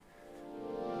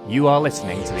You are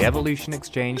listening to the Evolution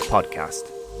Exchange podcast,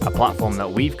 a platform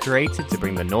that we've created to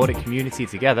bring the Nordic community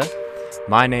together.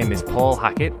 My name is Paul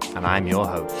Hackett, and I'm your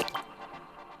host.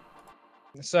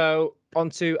 So, on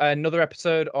to another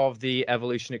episode of the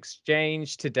Evolution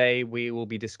Exchange. Today, we will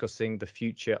be discussing the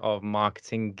future of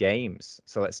marketing games.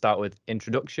 So, let's start with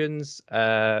introductions.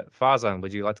 Farzan,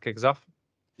 would you like to kick us off?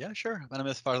 Yeah, sure. My name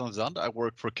is Farzan Zand. I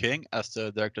work for King as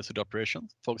the Director of Studio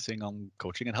Operations, focusing on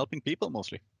coaching and helping people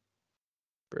mostly.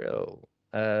 Brill.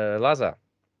 Laza.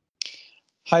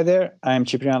 Hi there, I'm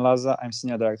Ciprian Laza. I'm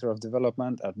Senior Director of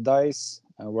Development at DICE.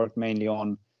 I work mainly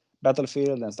on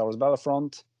Battlefield and Star Wars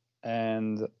Battlefront.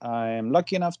 And I'm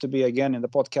lucky enough to be again in the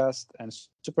podcast and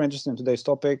super interested in today's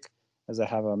topic, as I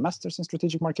have a master's in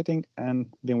strategic marketing and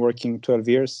been working 12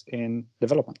 years in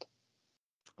development.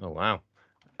 Oh, wow.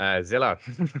 Zilla.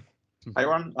 Hi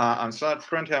everyone, I'm Slad.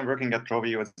 Currently, I'm working at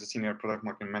Rovio as a senior product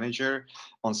marketing manager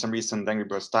on some recent Angry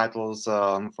Birds titles,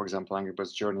 for example, Angry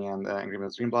Birds Journey and Angry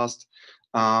Birds Dream Blast.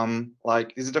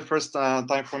 This is the first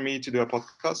time for me to do a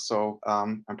podcast, so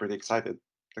I'm pretty excited.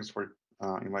 Thanks for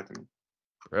inviting me.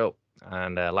 Brill.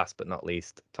 And last but not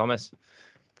least, Thomas.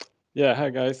 Yeah, hi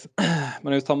guys. My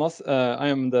name is Thomas. I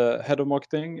am the head of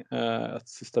marketing at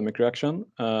Systemic Reaction,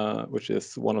 which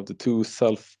is one of the two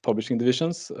self-publishing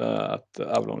divisions at the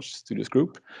Avalanche Studios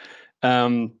Group.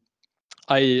 I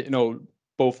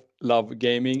both love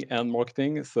gaming and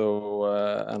marketing, so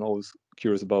I'm always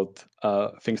curious about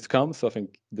things to come. So I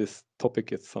think this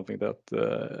topic is something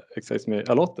that excites me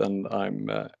a lot, and I'm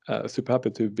super happy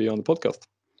to be on the podcast.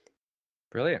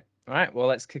 Brilliant. All right, well,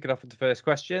 let's kick it off with the first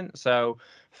question. So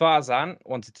Farzan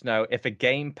wanted to know if a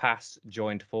Game Pass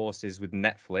joined forces with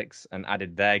Netflix and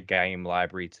added their game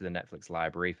library to the Netflix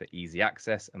library for easy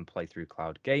access and play-through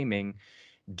cloud gaming,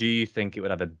 do you think it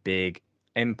would have a big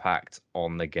impact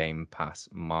on the Game Pass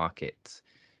market?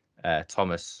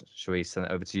 Thomas, shall we send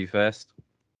it over to you first?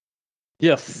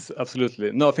 Yes,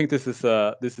 absolutely. No, I think this is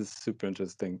a super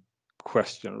interesting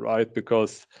question, right?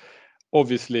 Because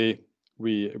obviously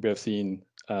we have seen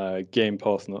Game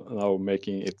Pass now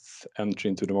making its entry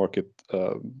into the market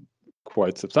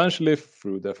quite substantially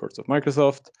through the efforts of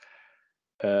Microsoft.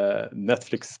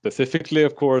 Netflix specifically,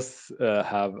 of course,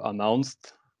 have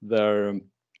announced their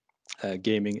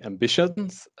gaming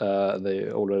ambitions.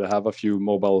 They already have a few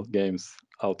mobile games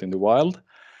out in the wild.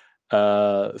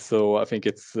 So I think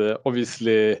it's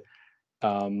obviously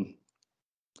the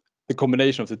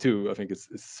combination of the two. I think is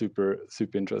super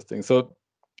interesting. So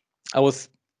I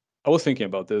was thinking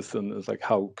about this, and it's like,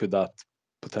 how could that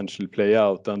potentially play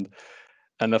out? And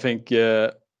I think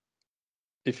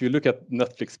if you look at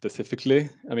Netflix specifically,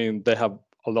 I mean, they have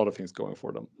a lot of things going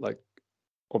for them. Like,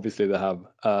 obviously, they have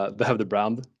the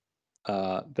brand,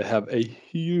 they have a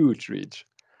huge reach.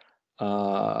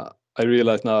 I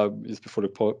realized now, just before the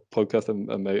podcast,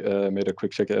 I made a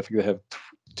quick check. I think they have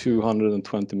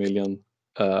 220 million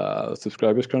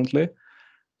subscribers currently.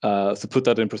 So put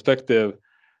that in perspective.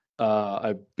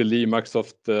 I believe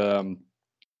Microsoft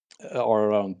are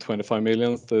around 25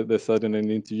 million, they said in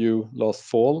an interview last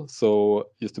fall. So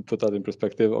just to put that in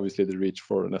perspective, obviously the reach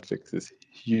for Netflix is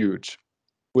huge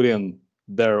within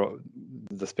the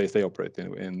space they operate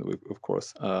in of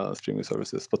course, streaming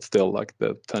services, but still, like,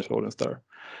 the potential audience there.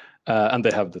 And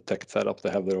they have the tech setup. They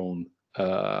have their own,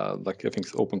 like, I think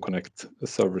it's Open Connect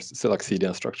servers, so like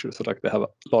CDN structure. So like they have a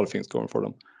lot of things going for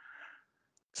them.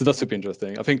 So that's super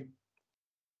interesting. I think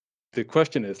the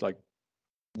question is, like,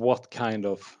 what kind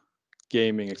of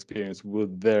gaming experience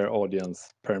would their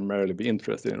audience primarily be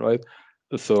interested in, right?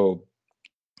 So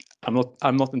I'm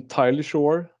not entirely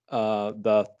sure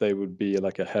that they would be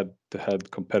like a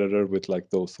head-to-head competitor with like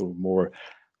those sort of more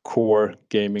core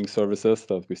gaming services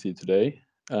that we see today.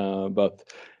 But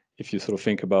if you sort of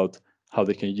think about how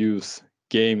they can use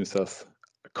games as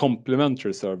a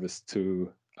complementary service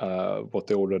to what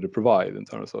they already provide in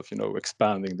terms of,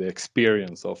 expanding the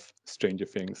experience of Stranger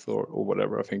Things or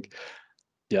whatever, I think,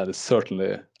 yeah, there's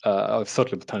certainly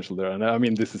potential there. And I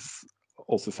mean, this is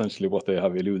also essentially what they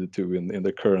have alluded to in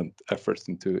their current efforts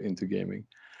into gaming.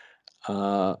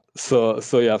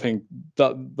 So yeah, I think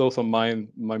that those are my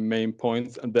main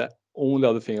points. And the only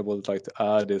other thing I would like to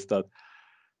add is that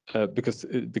because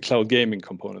the cloud gaming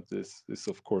component is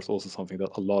of course also something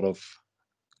that a lot of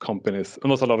companies,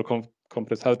 not a lot of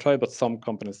companies have tried, but some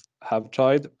companies have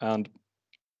tried, and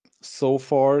so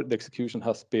far the execution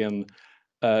has been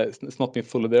it's not been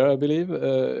fully there, I believe.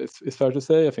 It's fair to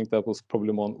say. I think that was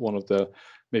probably one of the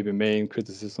maybe main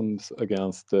criticisms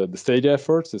against the Stadia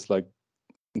efforts. It's like,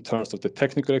 in terms of the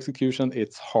technical execution,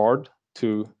 it's hard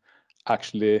to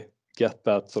actually get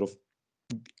that sort of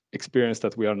experience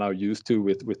that we are now used to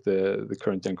with the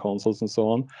current gen consoles and so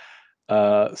on.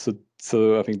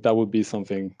 So I think that would be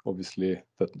something obviously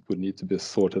that would need to be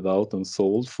sorted out and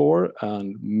solved for,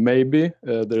 and maybe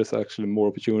there is actually more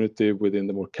opportunity within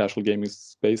the more casual gaming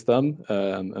space then,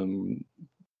 and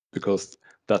because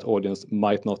that audience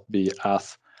might not be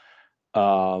as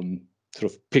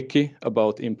sort of picky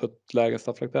about input lag and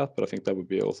stuff like that, but I think that would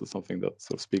be also something that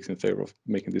sort of speaks in favor of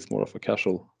making this more of a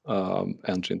casual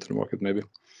entry into the market maybe.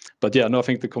 But yeah, no, I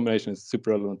think the combination is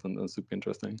super relevant and super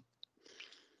interesting.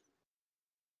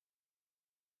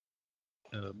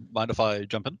 Mind if I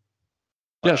jump in?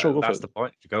 Yeah, sure, go for That's it. the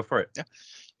point. Go for it.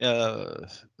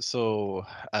 So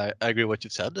I agree what you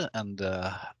said, and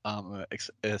I'm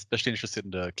especially interested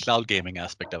in the cloud gaming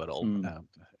aspect of it all.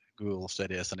 Google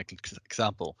Stadia as an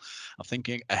example. I'm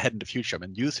thinking ahead in the future. I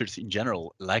mean, users in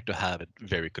general like to have it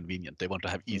very convenient. They want to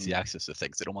have easy access to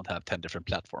things. They don't want to have 10 different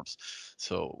platforms.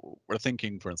 So we're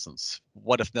thinking, for instance,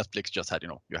 what if Netflix just had,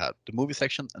 you had the movie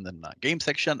section and then a game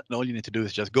section, and all you need to do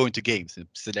is just go into games and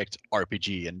select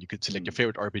RPG, and you could select your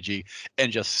favorite RPG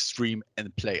and just stream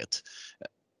and play it.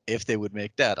 If they would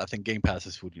make that, I think Game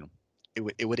Passes would,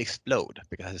 it would explode,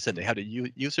 because as I said, they have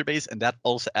the user base, and that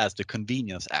also adds the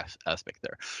convenience aspect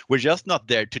there. We're just not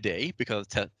there today because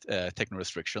of techno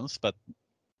restrictions, but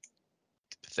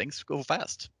things go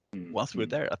fast. Once we're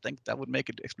there, I think that would make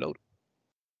it explode.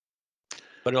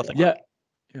 What do you think? Yeah,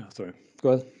 sorry. Go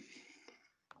ahead.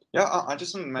 Yeah, I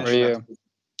just want to mention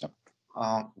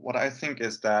that, what I think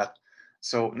is that,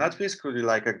 so Netflix could be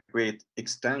like a great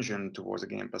extension towards the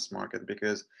Game Pass market,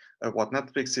 because what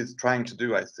Netflix is trying to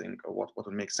do, I think, or what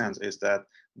would make sense, is that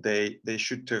they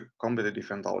should to completely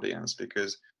different audience,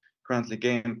 because currently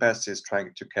Game Pass is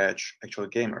trying to catch actual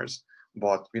gamers,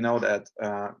 but we know that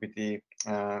with the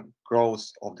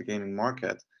growth of the gaming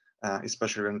market,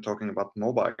 especially when talking about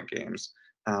mobile games,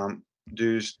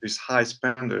 these high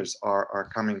spenders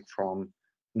are coming from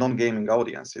non-gaming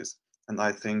audiences. And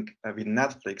I think with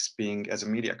Netflix being as a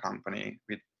media company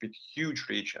with huge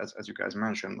reach, as you guys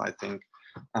mentioned, I think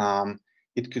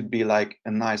it could be like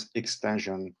a nice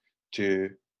extension to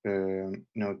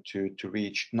to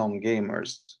reach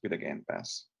non-gamers with a Game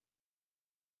Pass.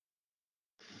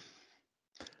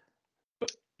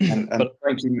 And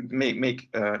trying to make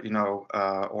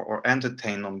or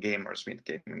entertain non-gamers with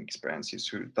gaming experiences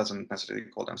who doesn't necessarily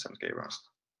call themselves gamers,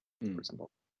 for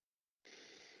example.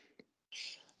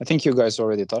 I think you guys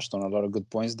already touched on a lot of good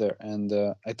points there, and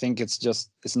I think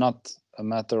it's not a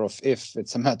matter of if,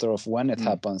 it's a matter of when it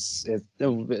happens.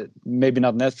 Maybe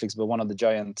not Netflix, but one of the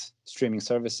giant streaming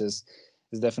services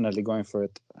is definitely going for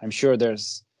it. I'm sure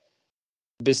there's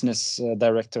business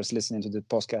directors listening to the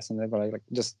podcast, and they're like,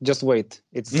 just wait,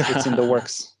 it's in the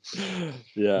works.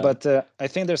 Yeah. But I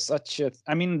think there's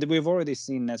we've already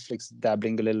seen Netflix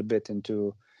dabbling a little bit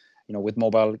into, with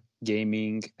mobile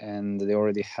gaming, and they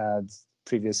already had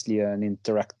previously an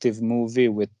interactive movie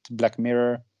with Black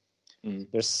Mirror.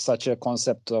 There's such a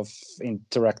concept of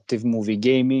interactive movie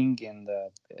gaming in the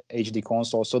HD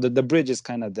console, so that the bridge is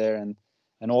kind of there,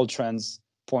 and all trends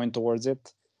point towards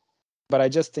it. But I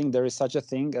just think there is such a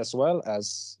thing as well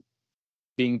as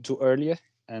being too early,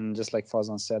 and just like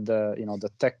Fazan said, the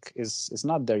tech is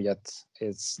not there yet.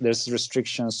 There's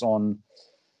restrictions on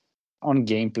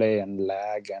gameplay and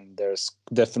lag, and there's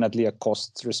definitely a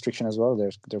cost restriction as well.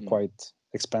 They're quite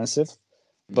expensive.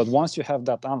 But once you have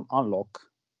that unlock,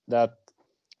 that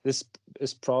this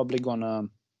is probably gonna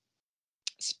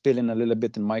spill in a little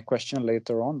bit in my question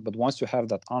later on. But once you have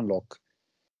that unlock,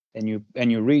 and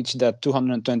you reach that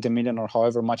 220 million or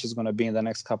however much it's going to be in the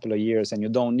next couple of years, and you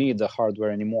don't need the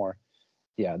hardware anymore,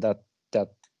 that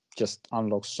just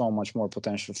unlocks so much more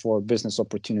potential for business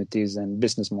opportunities and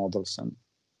business models.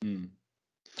 And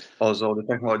also the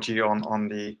technology on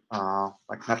the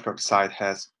like network side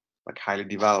has like highly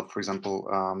developed. For example,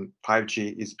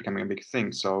 5G is becoming a big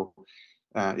thing, so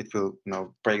it will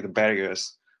break the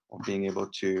barriers of being able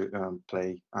to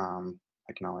play in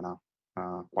a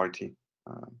party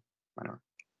manner.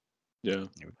 Yeah.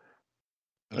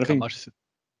 And how much?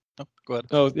 No, go ahead.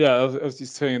 Oh yeah, I was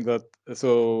just saying that.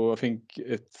 So I think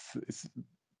it's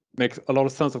makes a lot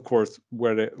of sense, of course,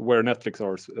 where Netflix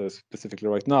are specifically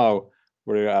right now,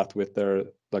 where they're at with their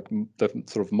the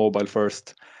sort of mobile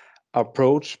first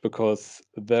approach, because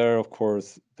there, of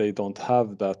course, they don't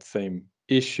have that same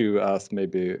issue as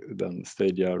maybe then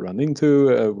Stadia ran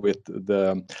into with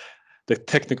the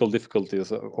technical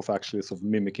difficulties of actually sort of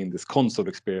mimicking this console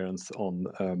experience on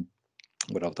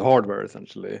without the hardware,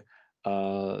 essentially.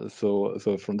 So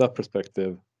from that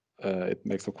perspective, it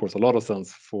makes, of course, a lot of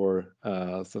sense for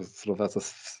sort of as a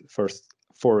first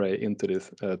foray into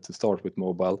this to start with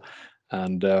mobile,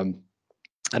 and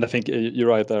I think you're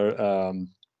right there.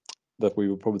 that we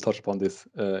will probably touch upon this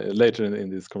later in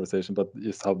this conversation, but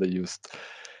just how they used,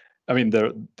 I mean,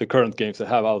 the current games they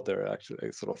have out there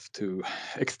actually sort of to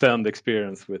extend the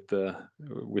experience with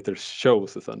their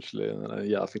shows essentially. And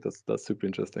yeah, I think that's super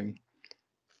interesting.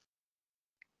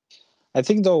 I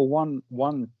think though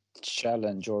one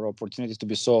challenge or opportunity to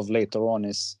be solved later on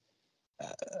is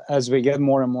as we get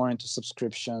more and more into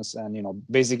subscriptions, and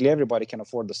basically everybody can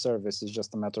afford the service. It's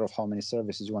just a matter of how many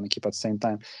services you want to keep at the same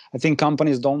time. I think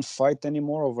companies don't fight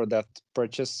anymore over that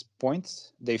purchase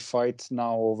point. They fight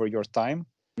now over your time.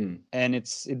 And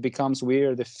it becomes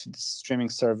weird if the streaming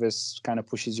service kind of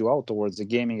pushes you out towards the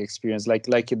gaming experience like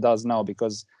it does now,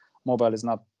 because mobile is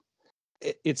not.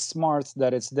 It's smart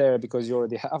that it's there because you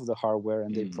already have the hardware,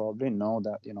 and they probably know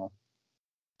that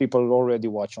people already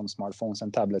watch on smartphones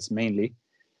and tablets mainly,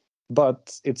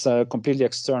 but it's a completely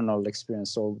external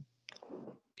experience. So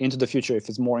into the future, if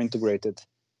it's more integrated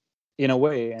in a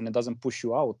way and it doesn't push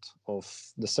you out of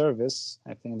the service,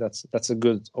 I think that's a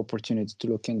good opportunity to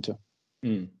look into.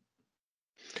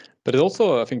 But it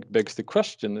also, I think, begs the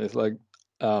question is like,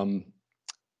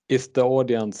 is the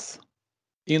audience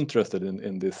interested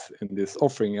in this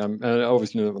offering? And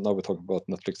obviously now we're talking about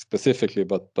Netflix specifically,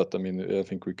 but I mean, I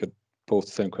think we could pose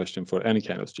the same question for any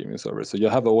kind of streaming service. So you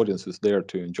have an audience who's there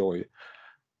to enjoy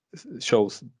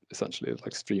shows, essentially,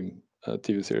 like stream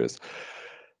TV series.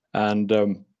 And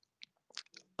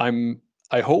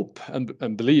I hope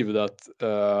and believe that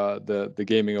the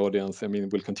gaming audience, I mean,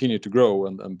 will continue to grow,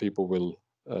 and people will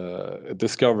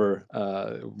discover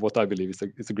what I believe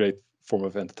is a great form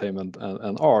of entertainment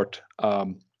and art.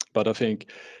 But I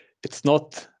think it's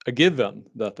not a given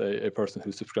that a person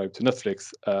who subscribed to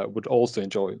Netflix would also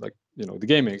enjoy, like, the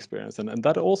gaming experience, and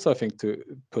that also, I think, to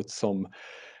put some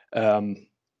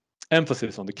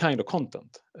emphasis on the kind of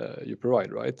content you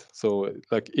provide, right? So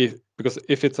like because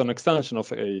if it's an extension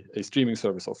of a streaming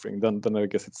service offering, then I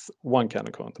guess it's one kind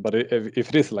of content. But if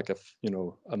it is like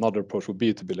another approach would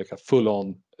be to be like a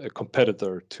full-on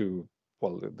competitor to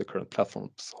the current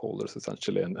platforms holders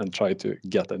essentially, and try to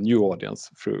get a new audience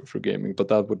through gaming. But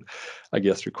that would, I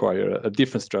guess, require a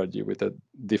different strategy with a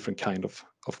different kind of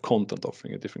content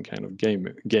offering, a different kind of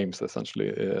games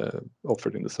essentially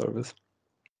offered in the service.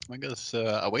 I guess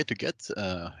a way to get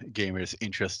gamers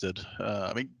interested.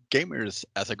 I mean, gamers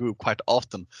as a group quite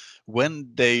often, when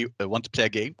they want to play a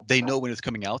game, they know when it's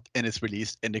coming out and it's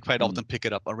released, and they quite often pick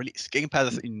it up on release. Game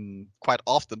Pass quite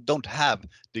often don't have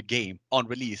the game on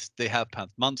release. They have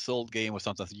months old game or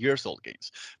sometimes years old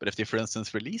games. But if they, for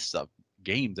instance, release a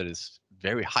game that is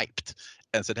very hyped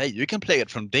and said, hey, you can play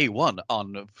it from day one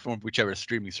from whichever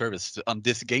streaming service on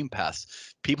this Game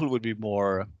Pass, people would be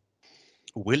more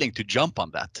willing to jump on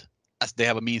that, as they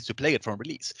have a means to play it from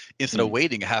release, instead of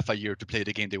waiting half a year to play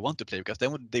the game they want to play, because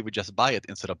then they would just buy it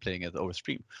instead of playing it over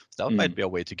stream. So that might be a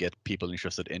way to get people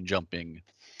interested in jumping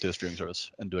to the streaming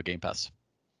service and do a Game Pass.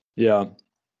 Yeah.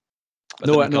 But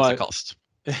no, then it comes to cost.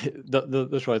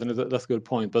 That's right, and that's a good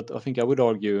point. But I think I would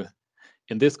argue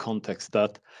in this context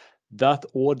that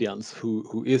audience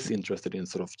who is interested in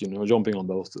sort of jumping on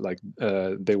those like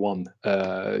day one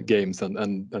games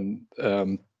and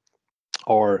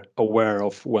are aware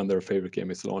of when their favorite game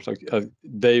is launched. Like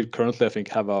they currently, I think,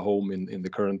 have a home in the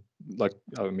current, like,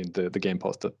 I mean, the Game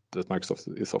Pass that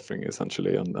Microsoft is offering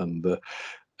essentially, and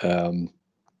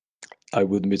I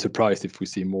wouldn't be surprised if we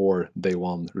see more day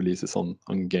one releases on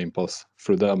Game Pass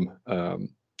through them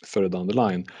further down the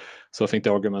line. So I think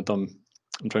the argument I'm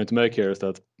trying to make here is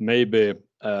that maybe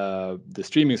the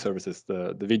streaming services,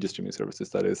 the video streaming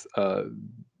services, that is,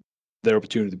 their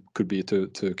opportunity could be to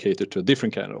cater to a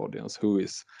different kind of audience who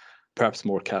is perhaps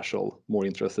more casual, more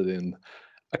interested in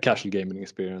a casual gaming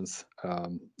experience,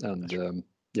 to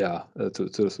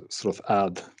sort of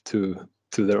add to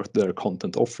their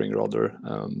content offering rather.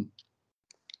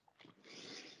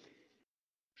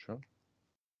 Sure.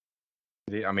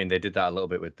 I mean, they did that a little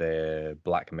bit with the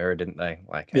Black Mirror, didn't they?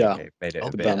 Like, it made it a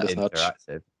the bit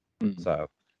interactive. So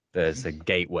there's a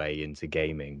gateway into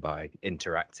gaming by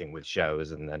interacting with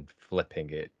shows and then flipping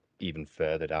it even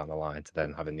further down the line to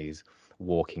then having these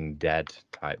Walking Dead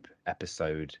type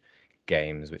episode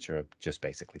games, which are just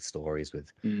basically stories with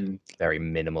very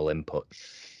minimal input.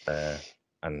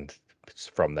 And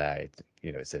from there,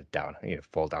 it's a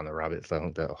fall down the rabbit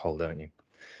hole, don't you?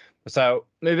 So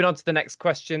moving on to the next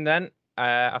question then.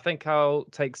 I think I'll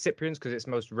take Cyprian's because it's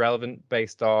most relevant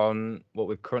based on what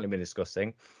we've currently been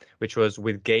discussing, which was,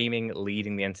 with gaming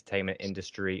leading the entertainment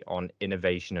industry on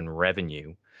innovation and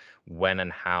revenue, when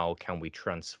and how can we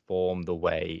transform the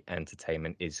way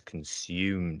entertainment is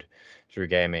consumed through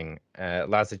gaming?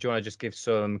 Lazar, do you want to just give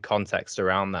some context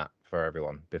around that for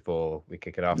everyone before we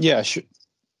kick it off? Yeah, sure.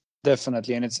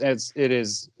 Definitely, and it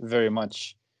is very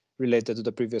much related to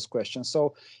the previous question.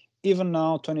 So even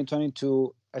now,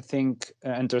 2022, I think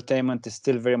entertainment is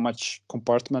still very much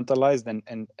compartmentalized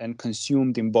and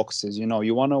consumed in boxes. You know,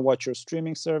 you want to watch your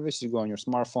streaming service, you go on your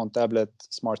smartphone, tablet,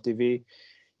 smart TV.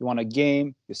 You want a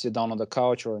game, you sit down on the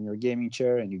couch or on your gaming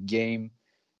chair and you game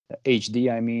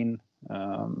HD. I mean,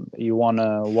 you want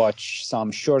to watch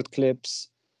some short clips,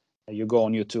 you go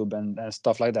on YouTube and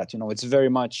stuff like that. You know, it's very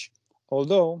much,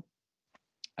 although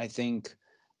I think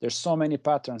there's so many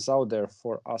patterns out there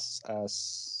for us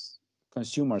as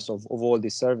consumers of all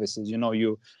these services. You know,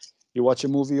 you watch a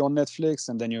movie on Netflix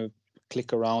and then you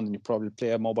click around and you probably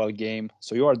play a mobile game.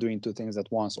 So you are doing two things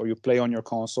at once, or you play on your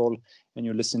console and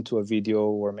you listen to a video,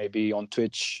 or maybe on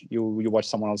Twitch you watch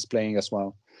someone else playing as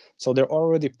well. So there are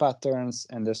already patterns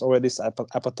and there's already this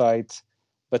appetite,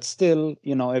 but still,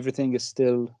 you know, everything is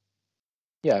still,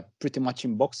 yeah, pretty much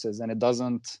in boxes, and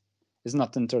is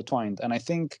not intertwined. And I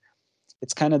think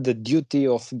it's kind of the duty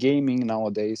of gaming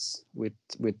nowadays, with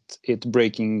it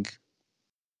breaking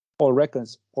all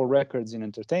records in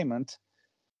entertainment,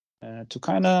 to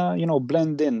kind of, you know,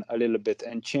 blend in a little bit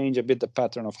and change a bit the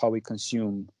pattern of how we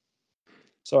consume.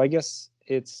 So I guess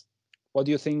it's, what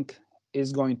do you think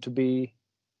is going to be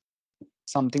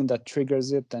something that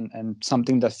triggers it and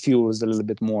something that fuels a little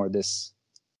bit more this?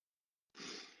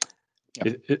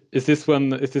 Yeah. Is this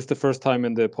the first time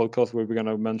in the podcast where we're going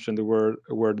to mention the word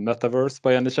metaverse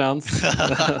by any chance?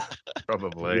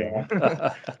 Probably. Yeah.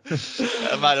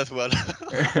 Might as well.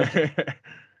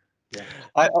 Yeah,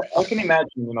 I can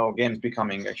imagine, you know, games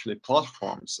becoming actually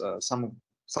platforms.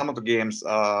 Some of the games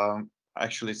are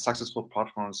actually successful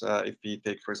platforms. If we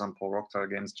take, for example, Rockstar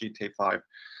Games GTA 5,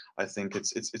 I think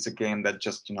it's a game that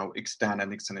just, you know,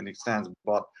 extends.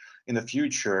 But in the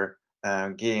future,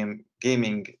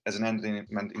 gaming as an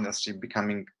entertainment industry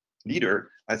becoming leader,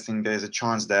 I think there's a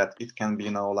chance that it can be,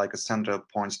 you know, like a central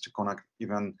point to connect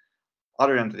even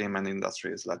other entertainment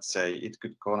industries. Let's say it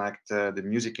could connect the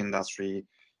music industry,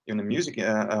 even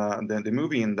the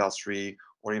movie industry,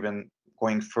 or even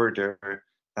going further,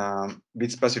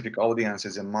 with specific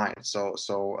audiences in mind. So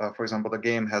for example, the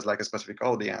game has like a specific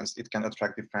audience. It can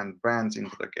attract different brands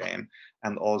into the game,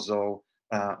 and also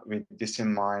with this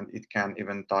in mind, it can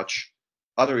even touch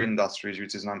other industries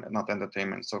which is not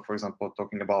entertainment. So for example,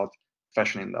 talking about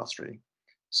fashion industry.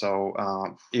 So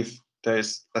if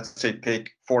there's, let's say,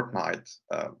 take Fortnite,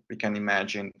 we can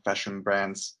imagine fashion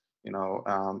brands, you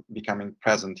know, becoming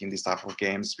present in this type of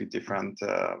games with different,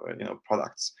 you know,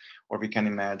 products, or we can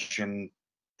imagine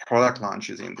product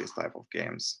launches in this type of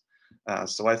games.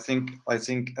 So I think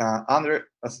under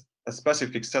a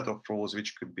specific set of rules,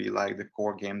 which could be like the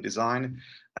core game design,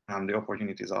 the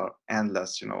opportunities are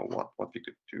endless. You know, what we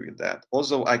could do with that.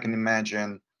 Also, I can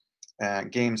imagine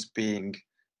games being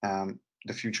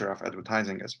the future of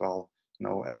advertising as well, you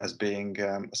know, as being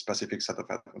a specific set of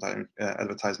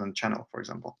advertisement channel, for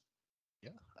example.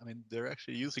 Yeah, I mean, they're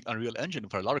actually using Unreal Engine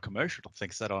for a lot of commercial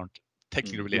things that aren't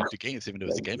technically related to games, even though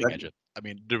it's a gaming engine. I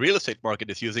mean, the real estate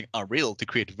market is using Unreal to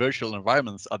create virtual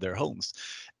environments of their homes.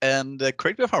 And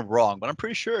correct me if I'm wrong, but I'm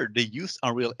pretty sure they used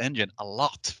Unreal Engine a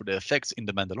lot for the effects in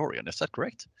The Mandalorian. Is that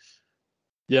correct?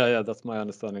 Yeah, that's my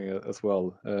understanding as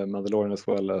well. Mandalorian as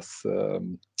well as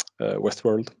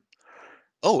Westworld.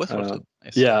 Oh, Westworld.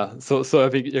 Nice. Yeah, so I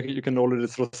think you can already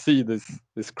sort of see this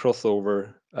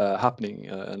crossover happening,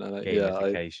 and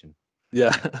Gamification.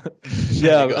 yeah,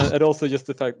 and also just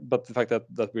the fact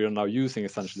that we are now using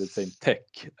essentially the same tech,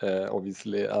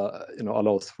 obviously, you know,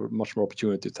 allows for much more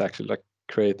opportunity to actually like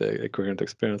create a coherent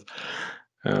experience.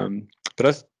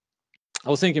 But I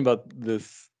was thinking about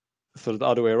this sort of the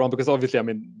other way around, because obviously, I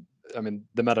mean,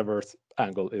 the metaverse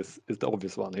angle is the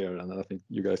obvious one here, and I think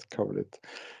you guys covered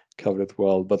it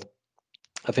well. But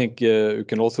I think you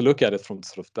can also look at it from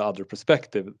sort of the other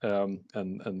perspective, and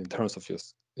in terms of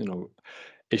just, you know,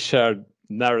 a shared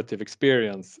narrative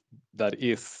experience that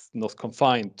is not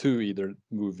confined to either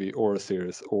movie or a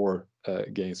series or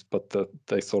games, but that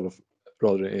they sort of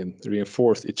rather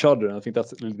reinforce each other. And I think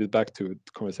that's a little bit back to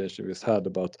the conversation we just had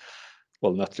about,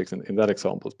 well, Netflix in that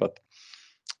example, but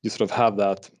you sort of have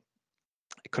that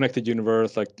connected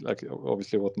universe, like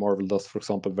obviously what Marvel does, for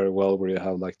example, very well, where you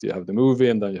have the movie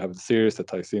and then you have the series that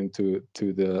ties into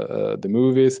the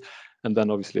movies, and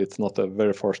then obviously it's not a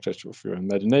very far stretch of your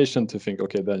imagination to think,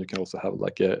 okay, then you can also have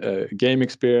like a game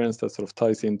experience that sort of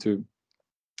ties into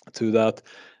that,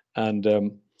 and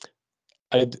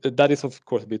that is of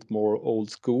course a bit more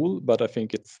old school, but I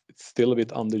think it's still a bit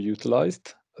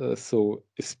underutilized. So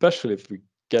especially if we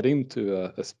get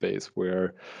into a space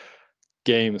where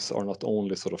games are not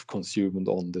only sort of consumed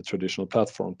on the traditional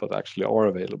platform, but actually are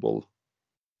available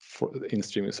in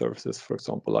streaming services, for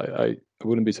example. I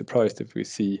wouldn't be surprised if we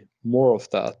see more of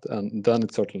that, and then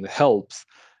it certainly helps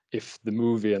if the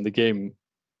movie and the game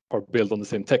are built on the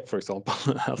same tech, for example,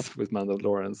 as with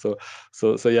Mandalorian.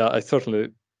 So yeah, I certainly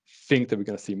think that we're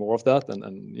going to see more of that,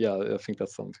 and yeah, I think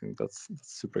that's something that's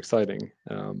super exciting.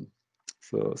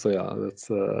 So yeah,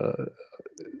 that's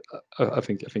I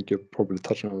think you're probably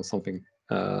touching on something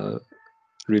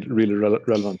really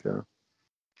relevant. Yeah.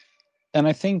 And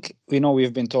I think,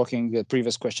 we've been talking the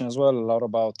previous question as well a lot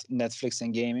about Netflix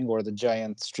and gaming, or the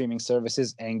giant streaming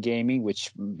services and gaming,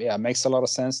 which makes a lot of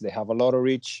sense. They have a lot of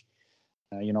reach.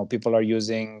 People are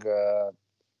using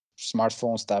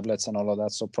smartphones, tablets, and all of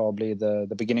that. So probably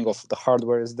the beginning of the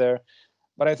hardware is there.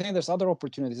 But I think there's other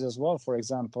opportunities as well. For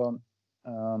example,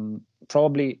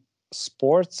 probably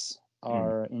sports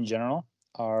in general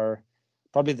are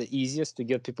probably the easiest to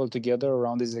get people together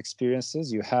around these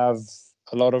experiences. You have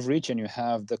a lot of reach, and you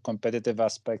have the competitive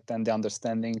aspect and the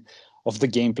understanding of the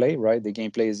gameplay, right? The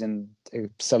gameplay is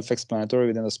self-explanatory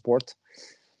within the sport.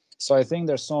 So I think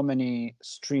there's so many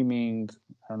streaming,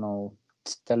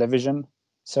 television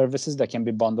services that can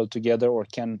be bundled together, or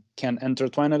can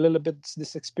intertwine a little bit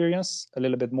this experience a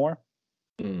little bit more.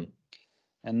 And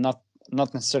not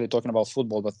necessarily talking about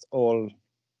football, but all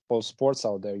sports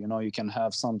out there. You can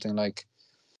have something like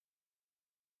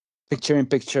picture in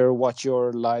picture, watch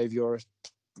your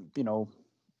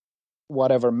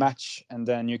whatever match, and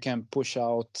then you can push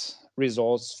out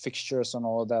results, fixtures, and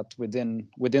all that within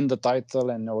the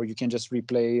title, or you can just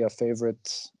replay a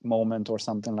favorite moment or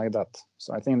something like that.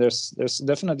 So I think there's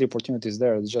definitely opportunities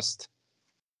there. It's just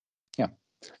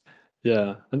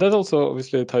yeah, and that also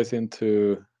obviously ties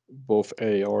into both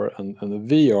AR and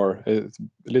VR. It's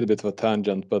a little bit of a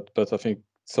tangent, but I think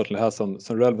certainly has some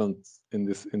relevance in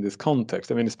this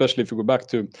context. I mean, especially if you go back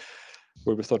to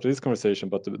where we started this conversation,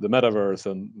 but the metaverse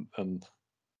and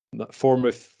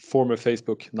former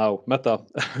Facebook, now Meta,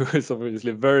 who is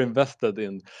obviously very invested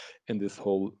in this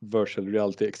whole virtual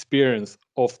reality experience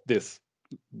of this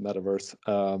metaverse,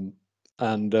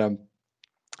 and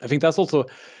I think that's also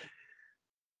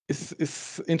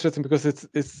is interesting, because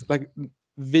it's like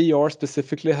VR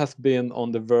specifically has been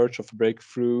on the verge of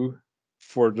breakthrough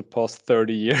for the past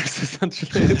 30 years.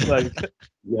 Essentially, it's like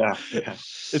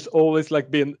it's always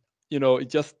like been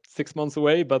just 6 months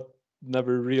away, but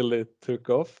never really took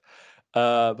off.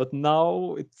 But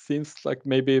now it seems like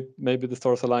maybe the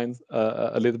stars align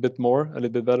a little bit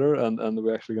better, and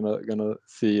we're actually gonna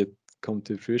see it come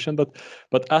to fruition. But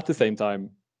at the same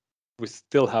time, we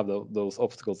still have those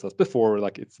obstacles as before.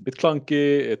 Like, it's a bit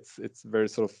clunky. It's very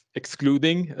sort of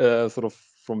excluding, sort of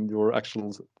from your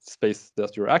actual space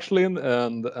that you're actually in,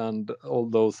 and all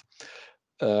those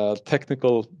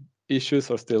technical issues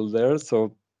are still there.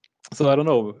 So I don't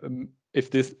know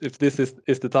if this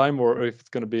is the time, or if it's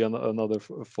going to be another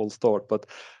false start. But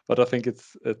I think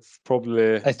it's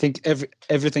probably. I think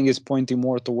everything is pointing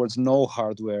more towards no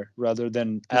hardware rather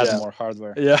than add more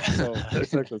hardware. Yeah, so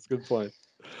exactly, that's a good point.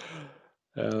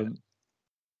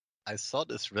 I saw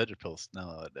this Reddit post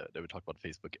now that we talk about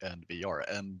Facebook and VR,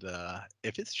 and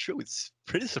if it's true, it's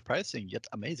pretty surprising yet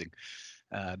amazing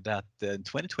that in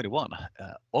 2021,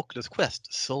 Oculus Quest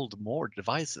sold more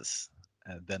devices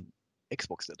than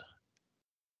Xbox did.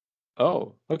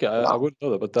 Oh, okay. I wouldn't know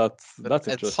that, but that's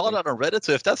interesting. I saw that on Reddit,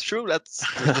 so if that's true, that's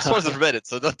the source is Reddit,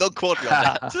 so don't quote me on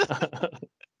that.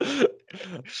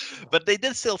 But they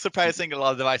did sell surprising a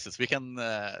lot of devices. We can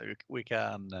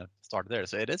start there.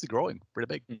 So it is growing pretty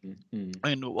big. Mm-hmm. I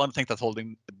mean, one thing that's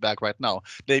holding it back right now,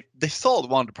 they solved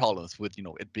one of the problems with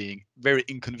it being very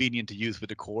inconvenient to use with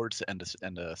the cords and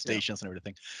the stations and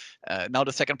everything. Now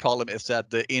the second problem is that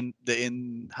the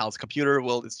in-house computer,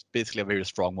 well, it's basically a very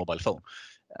strong mobile phone.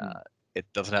 It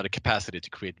doesn't have the capacity to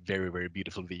create very, very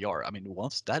beautiful VR. I mean,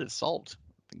 once that is solved,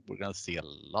 I think we're gonna see a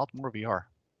lot more VR.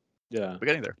 Yeah, we're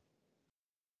getting there.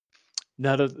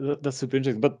 Now that's super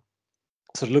interesting. But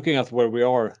so looking at where we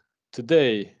are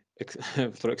today,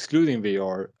 sort of excluding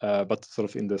VR, but sort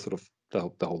of in the sort of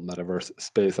the whole metaverse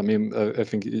space. I mean, I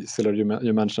think Silla,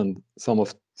 you mentioned some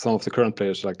of the current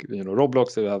players, like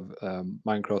Roblox. You have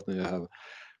Minecraft, and you have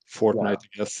Fortnite.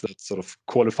 I guess that sort of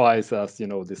qualifies as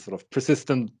this sort of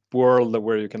persistent world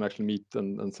where you can actually meet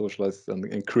and socialize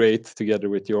and create together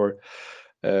with your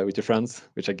friends,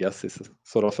 which I guess is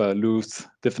sort of a loose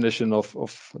definition of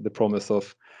the promise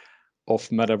of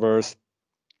metaverse.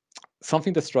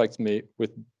 Something that strikes me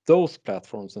with those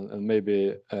platforms, and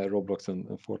maybe Roblox and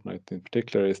Fortnite in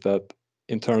particular, is that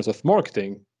in terms of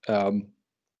marketing,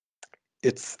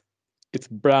 it's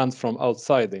brands from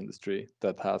outside the industry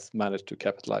that has managed to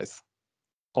capitalize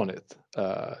on it.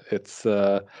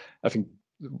 I think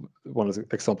one of the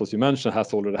examples you mentioned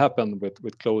has already happened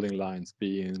with clothing lines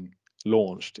being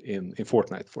launched in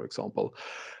Fortnite, for example,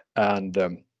 and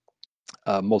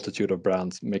a multitude of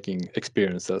brands making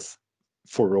experiences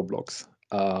for Roblox.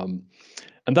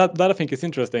 And that I think is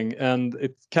interesting, and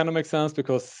it kind of makes sense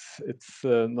because it's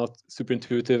not super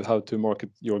intuitive how to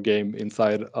market your game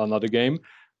inside another game.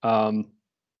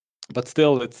 But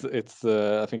still, it's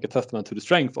I think a testament to the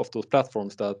strength of those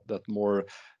platforms that more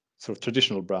sort of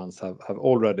traditional brands have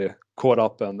already caught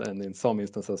up and in some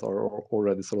instances are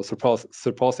already sort of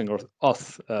surpassing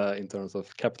us in terms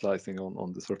of capitalizing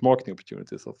on the sort of marketing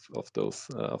opportunities of those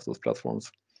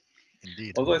platforms.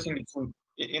 Indeed. Although I think it's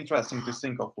interesting to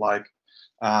think of like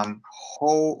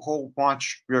how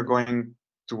much we are going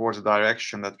towards a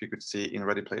direction that we could see in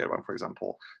Ready Player One, for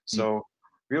example. So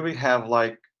will we have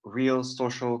like real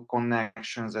social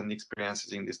connections and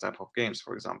experiences in this type of games,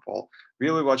 for example?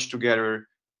 Will we watch together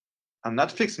a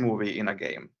Netflix movie in a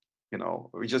game? You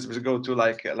know, we go to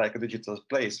like a digital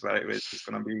place where it's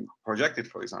going to be projected,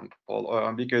 for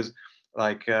example, because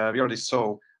like we already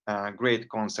saw great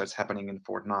concerts happening in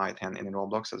Fortnite and in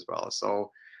Roblox as well.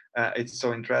 So it's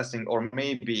so interesting. Or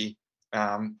maybe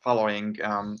following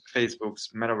Facebook's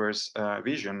metaverse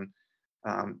vision,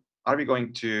 are we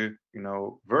going to, you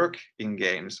know, work in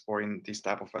games or in this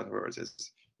type of metaverses?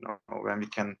 You know, when we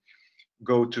can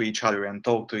go to each other and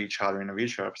talk to each other in a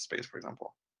virtual space, for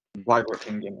example, while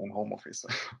working in home office.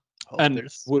 And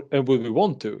would we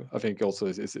want to? I think also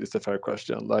is a fair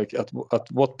question. Like at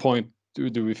what point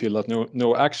do we feel that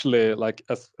no actually, like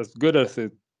as good as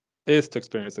it is to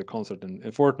experience a concert in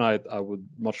Fortnite, I would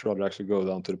much rather actually go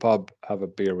down to the pub, have a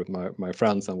beer with my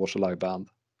friends and watch a live band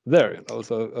there, you know.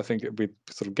 So I think we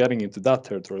sort of getting into that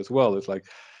territory as well. It's like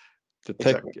the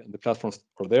tech and the platforms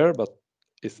are there, but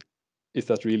is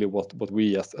that really what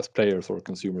we as players or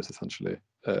consumers essentially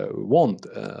want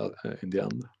in the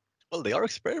end? Well, they are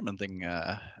experimenting.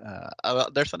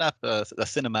 There's an app, a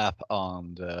cinema app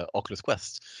on the Oculus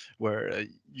Quest, where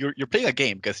you're playing a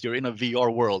game because you're in a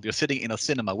VR world. You're sitting in a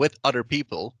cinema with other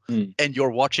people, and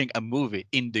you're watching a movie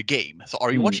in the game. So,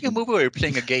 are you watching a movie or you're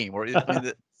playing a game? Or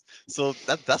so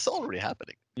that's already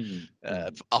happening.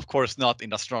 Of course, not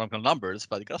in astronomical numbers,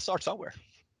 but you gotta start somewhere.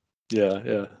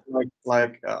 Yeah.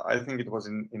 Like I think it was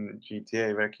in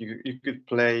GTA where you could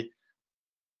play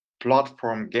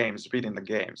platform games within the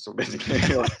game. So basically,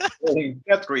 you're playing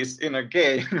Tetris in a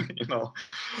game. You know,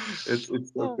 it's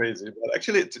so crazy. But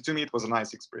actually, to me, it was a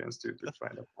nice experience to try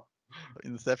that one.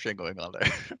 Inception going on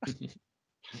there.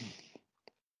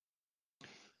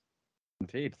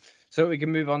 Indeed. So we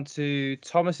can move on to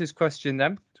Thomas's question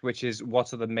then, which is,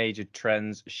 what are the major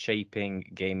trends shaping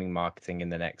gaming marketing in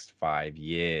the next 5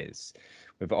 years?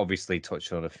 We've obviously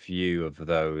touched on a few of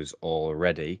those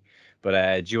already,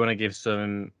 but do you want to give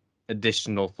some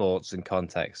additional thoughts and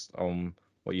context on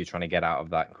what you're trying to get out of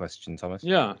that question, Thomas?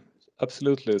 Yeah,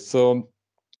 absolutely. So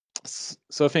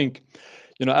I think,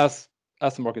 you know, as a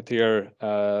marketeer,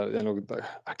 you know,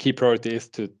 a key priority is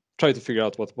to try to figure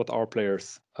out what our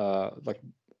players like,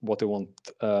 what they want,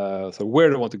 so where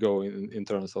they want to go in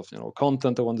terms of, you know,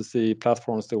 content they want to see,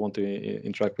 platforms they want to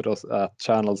interact with us at,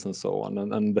 channels and so on,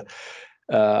 and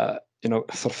you know,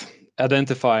 sort of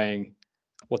identifying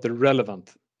what the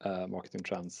relevant marketing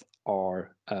trends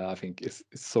are, I think is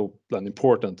so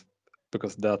important,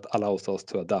 because that allows us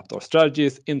to adapt our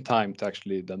strategies in time to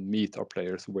actually then meet our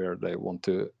players where they want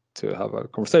to have a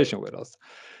conversation with us.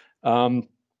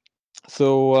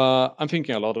 So I'm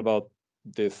thinking a lot about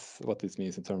what this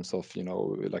means in terms of, you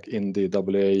know, like indie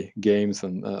AA games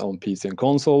and on PC and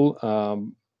console,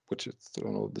 which is, I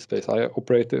don't know, the space I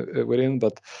operate within,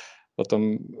 but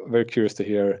I'm very curious to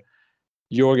hear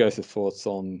your guys' thoughts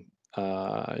on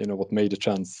you know, what major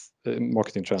trends,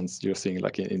 marketing trends you're seeing,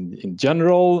 like in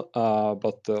general,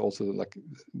 but also like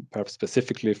perhaps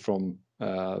specifically from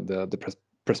the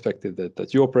perspective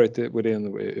that you operate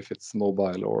within, if it's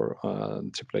mobile or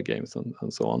AAA games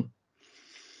and so on.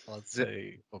 I'd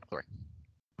say, sorry.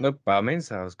 No, by all means,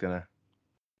 I was gonna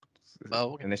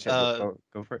initiate.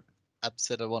 Go for it. I've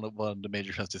said that one of the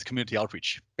major trends is community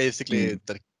outreach. Basically,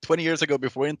 that 20 years ago,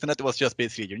 before internet, it was just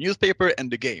basically your newspaper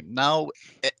and the game. Now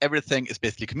everything is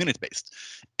basically community based.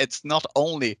 It's not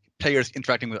only players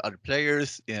interacting with other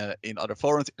players in other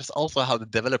forums, it's also how the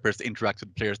developers interact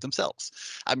with players themselves.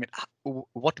 I mean,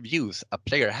 what views a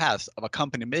player has of a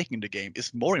company making the game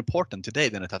is more important today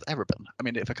than it has ever been. I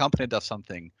mean, if a company does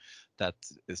something that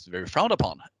is very frowned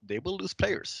upon, they will lose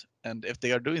players. And if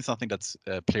they are doing something that's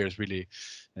players really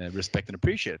respect and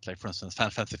appreciate, like for instance, Final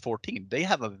Fantasy 14, they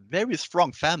have a very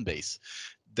strong fan base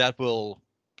that will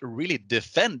really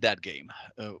defend that game.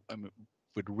 I mean,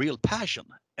 with real passion,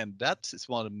 and that is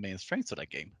one of the main strengths of that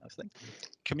game. I think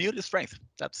community strength.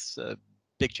 That's a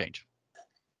big change.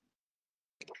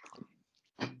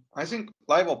 I think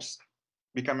live ops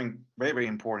becoming very, very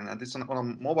important, and it's on a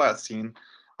mobile scene.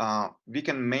 We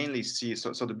can mainly see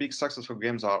so the big successful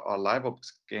games are live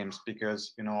ops games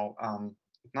because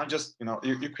not just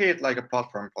you create like a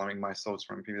platform. Following my thoughts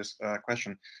from previous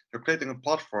question, you're creating a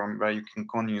platform where you can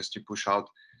continuously push out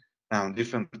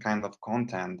different kind of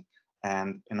content,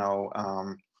 and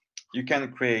you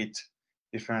can create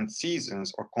different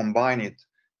seasons or combine it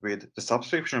with the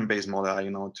subscription based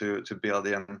model, to build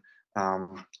in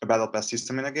a battle pass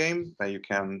system in a game where you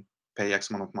can pay X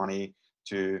amount of money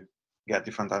to get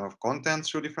different type of content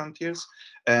through different tiers.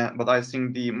 But I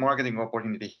think the marketing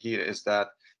opportunity here is that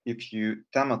if you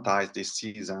thematize these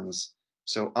seasons,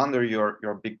 so under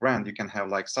your big brand, you can have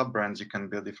like sub brands, you can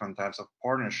build different types of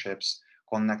partnerships,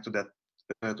 connect to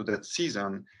that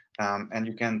season, and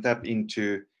you can tap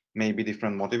into maybe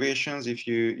different motivations if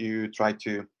you try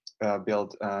to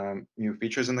build new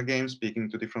features in the game, speaking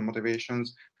to different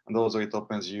motivations, and also it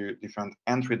opens you different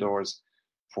entry doors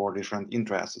for different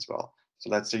interests as well. So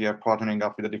let's say you're partnering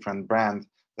up with a different brand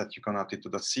that you connect it to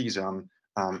the season.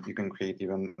 You can create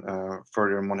even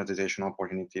further monetization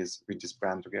opportunities with this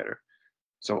brand together.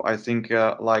 So I think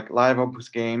like live ops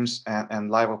games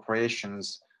and live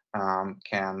operations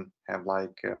can have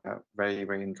like very,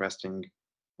 very interesting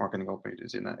marketing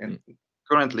opportunities in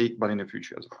currently, but in the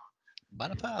future as well.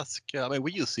 Mind if I ask? I mean,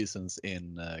 we use seasons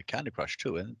in Candy Crush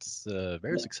too, and it's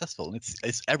very successful. And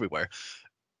it's everywhere,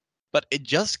 but it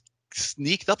just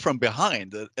sneaked up from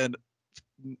behind, and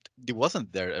it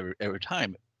wasn't there every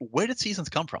time. Where did seasons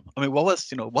come from? I mean,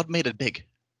 what made it big?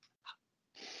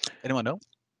 Anyone know?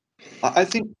 I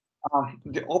think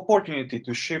the opportunity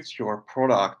to shift your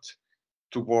product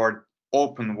toward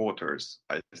open waters,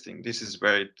 I think this is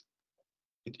where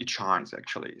it shines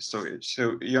actually.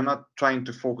 So you're not trying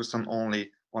to focus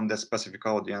only on that specific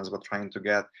audience, but trying to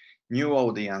get new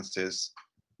audiences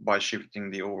by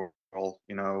shifting the overall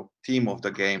theme of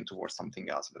the game towards something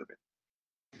else a little bit.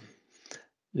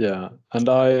 Yeah, and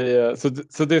I so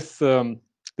this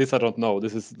I don't know.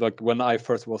 This is like when I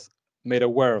first was made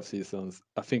aware of seasons.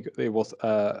 I think it was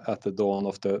at the dawn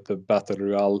of the battle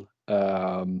royale,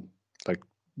 like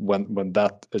when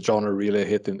that genre really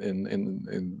hit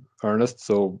in earnest.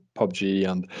 So PUBG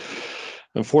and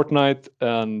Fortnite,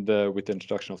 and with the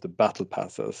introduction of the battle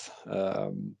passes.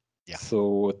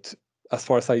 So as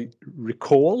far as I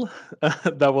recall,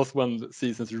 that was when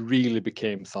seasons really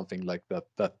became something like that.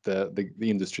 That the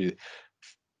industry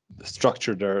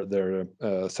structured their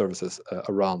services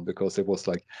around, because it was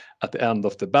like at the end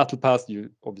of the battle pass, you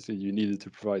needed to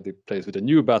provide the players with a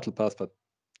new battle pass, but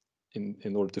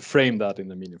in order to frame that in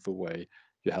a meaningful way,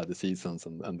 you had the seasons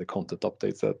and the content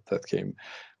updates that came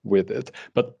with it.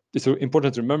 But it's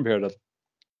important to remember here that,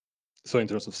 so in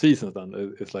terms of seasons,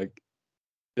 then it's like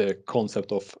the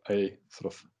concept of a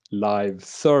sort of live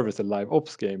service, a live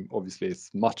ops game, obviously is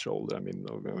much older. I mean,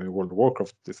 World of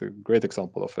Warcraft is a great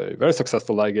example of a very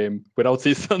successful live game without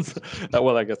seasons.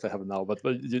 Well, I guess they have it now, but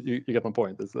you get my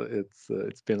point.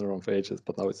 It's been around for ages,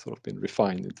 but now it's sort of been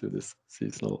refined into this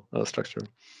seasonal structure.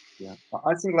 Yeah,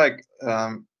 I think like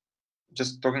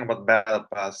just talking about battle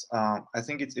pass, I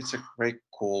think it's a very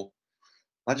cool,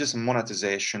 not just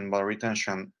monetization but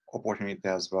retention opportunity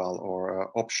as well, or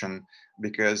option,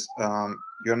 because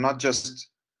you're not just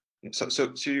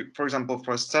so you, for example,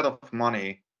 for a set of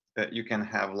money that you can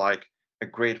have like a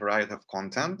great variety of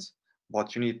content,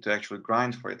 but you need to actually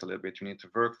grind for it a little bit, you need to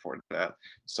work for that.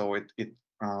 So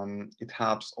it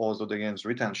helps also the game's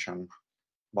retention,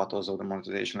 but also the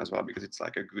monetization as well, because it's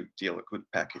like a good deal, a good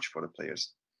package for the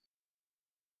players.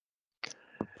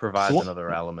 Provides another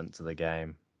element to the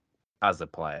game as a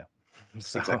player.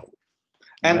 So. Exactly.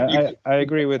 And I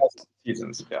agree with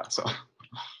seasons. Yeah, so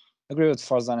agree with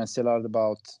Farzan and Szilard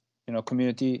about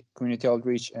community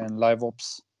outreach and live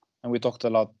ops, and we talked a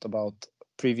lot about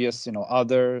previous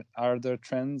other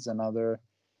trends and other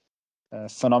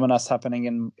phenomena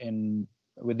happening in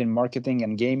within marketing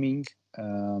and gaming.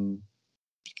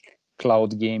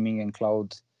 Cloud gaming and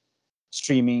cloud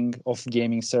streaming of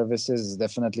gaming services is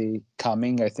definitely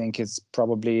coming. I think it's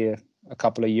probably a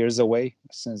couple of years away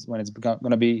since when it's going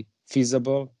to be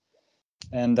feasible.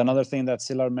 And another thing that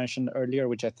Szilard mentioned earlier,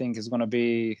 which I think is going to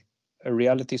be a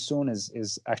reality soon,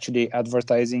 is actually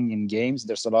advertising in games.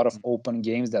 There's a lot of open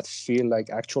games that feel like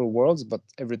actual worlds, but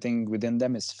everything within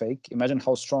them is fake. Imagine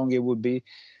how strong it would be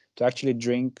to actually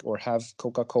drink or have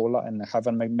Coca-Cola and have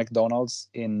a McDonald's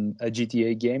in a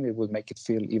GTA game. It would make it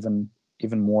feel even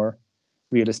more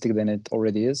realistic than it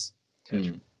already is.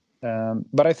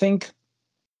 But I think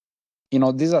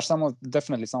these are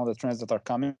definitely some of the trends that are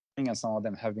coming, and some of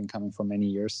them have been coming for many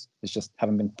years. It's just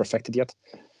haven't been perfected yet.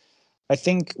 I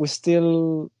think we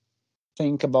still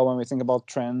think about, when we think about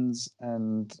trends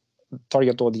and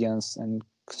target audience and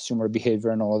consumer behavior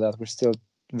and all of that, we're still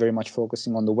very much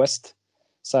focusing on the West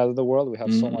side of the world. We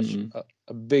have so much,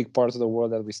 a big part of the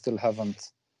world that we still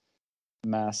haven't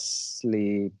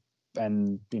massively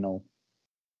and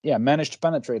managed to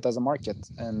penetrate as a market.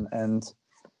 And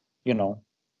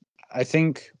I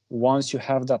think once you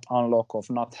have that unlock of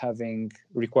not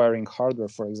requiring hardware,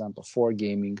 for example, for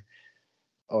gaming,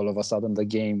 all of a sudden the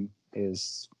game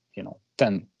is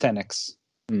 10x.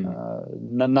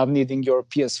 Not needing your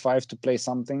PS5 to play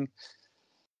something,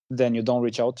 then you don't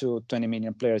reach out to 20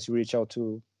 million players, you reach out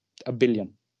to 1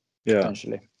 billion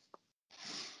potentially.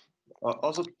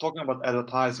 Also talking about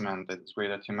advertisement, it's great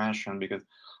that you mentioned, because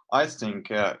I think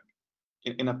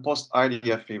in a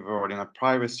post-IDFA world, in a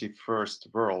privacy-first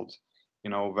world,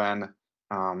 when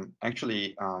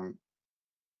actually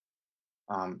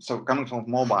so coming from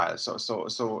mobile, so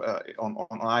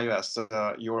on iOS,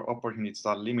 your opportunities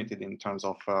are limited in terms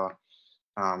of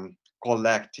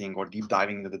collecting or deep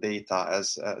diving into the data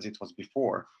as it was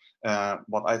before.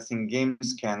 But I think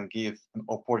games can give an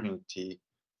opportunity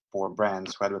for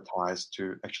brands who advertise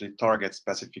to actually target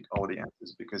specific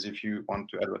audiences, because if you want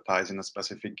to advertise in a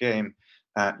specific game,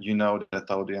 that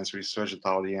audience, research that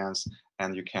audience,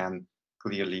 and you can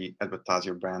clearly advertise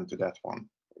your brand to that one,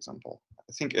 for example.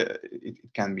 I think it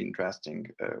can be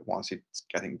interesting once it's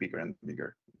getting bigger and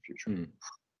bigger in the future.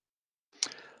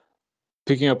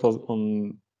 Picking up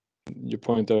on your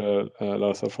point,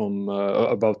 Larsa, from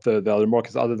about the other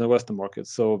markets other than Western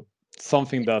markets. So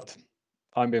something that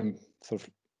I've been sort of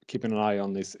keeping an eye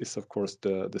on is of course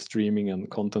the streaming and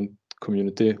content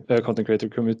creator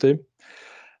community,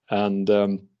 and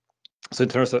so in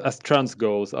terms of as trends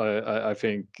goes, I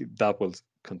think that will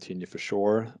continue for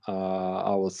sure.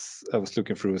 I was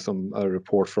looking through some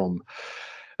report from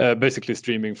basically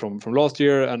streaming from last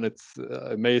year, and it's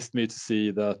amazed me to see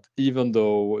that even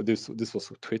though this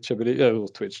was Twitch, I believe it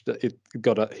was Twitch, it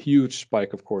got a huge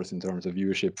spike, of course, in terms of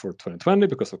viewership for 2020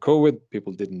 because of COVID.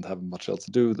 People didn't have much else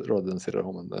to do rather than sit at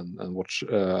home and watch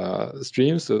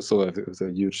streams, so it was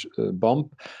a huge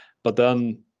bump. But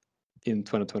then in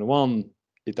 2021,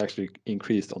 it actually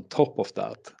increased on top of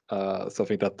that. So I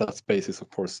think that space is,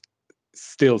 of course,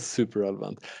 still super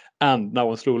relevant. And now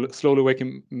I'm slowly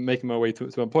making my way to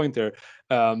a point there.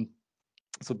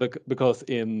 So because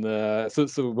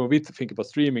so when we think about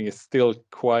streaming, it's still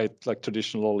quite like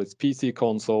traditional. It's PC,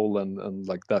 console, and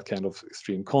like that kind of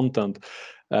stream content.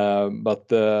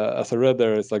 But as I read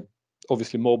there, it's like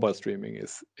obviously mobile streaming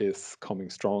is coming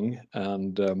strong,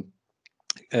 and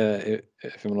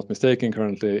if I'm not mistaken,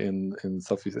 currently in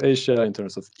Southeast Asia, in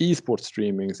terms of esports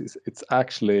streaming, it's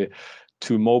actually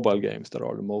 2 mobile games that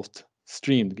are the most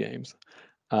streamed games.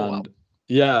 And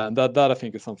that I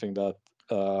think is something that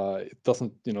it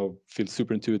doesn't feel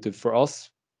super intuitive for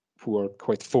us, who are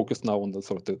quite focused now on the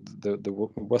sort of the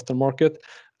Western market.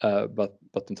 But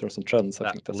in terms of trends,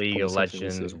 I think that's League of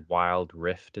Legends Wild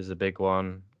Rift is a big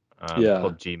one.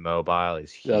 PUBG Mobile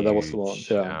is huge that was the one.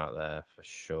 out there for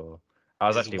sure. I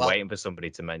was actually waiting for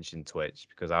somebody to mention Twitch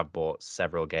because I've bought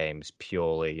several games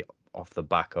purely off the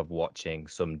back of watching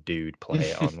some dude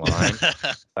play it online.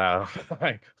 So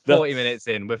like 40 minutes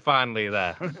in, we're finally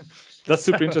there. That's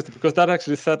super interesting because that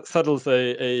actually settles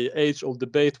a age-old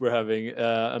debate we're having,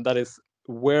 and that is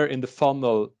where in the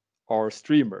funnel are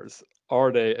streamers? Are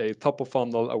they a top of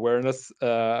funnel awareness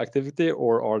activity,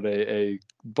 or are they a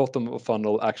bottom of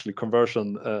funnel actually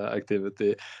conversion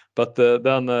activity? But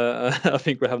then I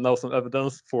think we have now some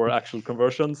evidence for actual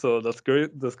conversion, so that's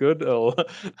great. That's good. We'll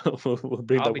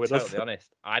bring that with us. I'll be totally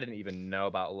honest. I didn't even know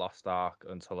about Lost Ark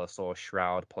until I saw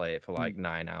Shroud play it for like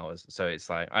 9 hours. So it's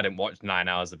like I didn't watch 9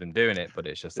 hours of him doing it, but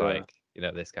it's just like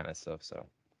this kind of stuff. So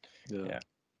yeah.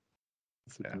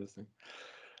 Super interesting.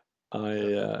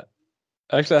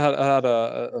 Actually, I had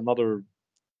another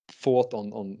thought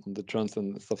on the trends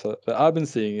and stuff that I've been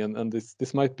seeing, and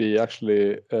this might be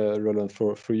actually relevant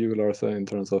for you, Larsa, in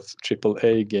terms of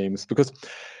AAA games, because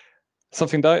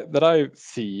something that I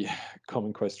see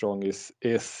coming quite strong is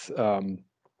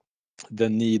the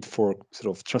need for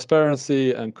sort of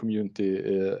transparency and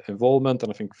community involvement,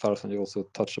 and I think Farzan, you also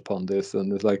touched upon this,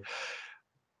 and it's like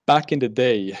back in the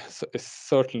day, so it's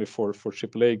certainly for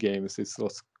AAA games, it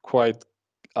was quite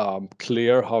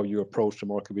clear how you approach the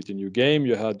market with your new game.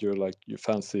 You had your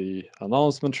fancy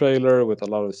announcement trailer with a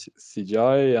lot of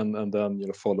CGI, and then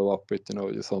follow up with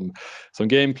some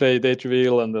gameplay, date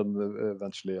reveal, and then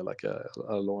eventually like a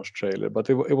launch trailer. But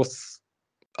it was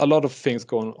a lot of things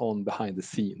going on behind the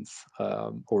scenes,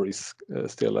 or is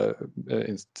still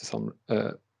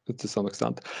to some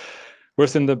extent.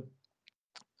 Whereas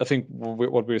I think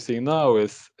what we're seeing now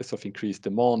is of increased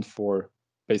demand for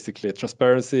basically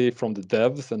transparency from the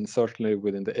devs, and certainly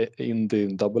within the indie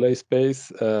and AA space,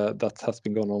 that has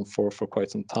been going on for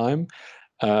quite some time.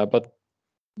 But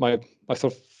my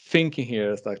sort of thinking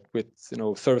here is that with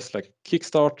services like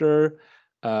Kickstarter,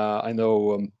 I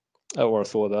know or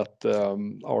saw that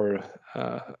our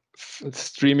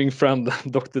streaming friend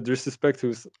Dr. Disrespect,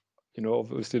 who's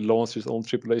obviously launched his own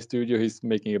AAA studio, he's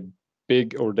making a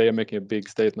big, or they are making a big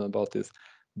statement about this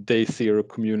day zero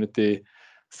community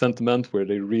sentiment, where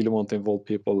they really want to involve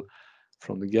people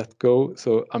from the get-go.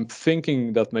 So I'm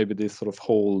thinking that maybe this sort of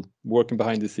whole working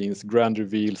behind the scenes grand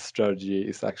reveal strategy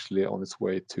is actually on its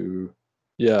way to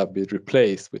be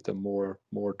replaced with a more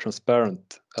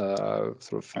transparent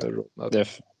sort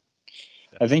of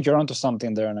I think you're onto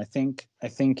something there, and I think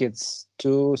it's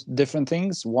two different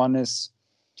things. One is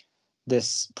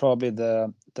this, probably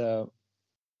the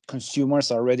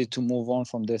consumers are ready to move on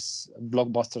from this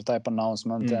blockbuster type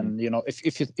announcement. And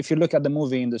if you look at the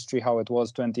movie industry, how it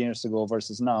was 20 years ago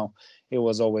versus now, it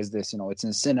was always this, it's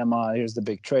in cinema, here's the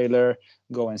big trailer,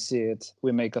 go and see it,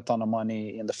 we make a ton of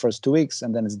money in the first 2 weeks,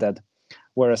 and then it's dead.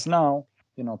 Whereas now,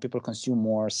 people consume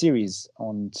more series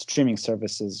on streaming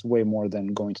services way more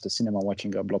than going to the cinema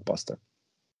watching a blockbuster,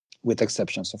 with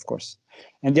exceptions, of course.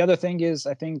 And the other thing is,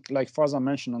 I think, like Farzan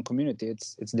mentioned on community,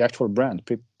 it's the actual brand.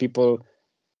 People,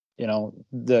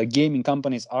 the gaming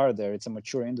companies are there. It's a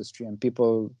mature industry, and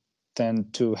people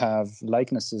tend to have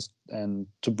likenesses and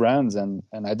to brands and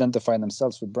identify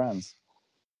themselves with brands.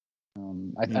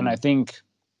 And I think,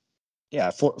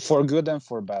 for good and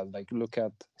for bad. Like, look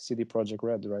at CD Projekt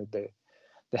Red, right?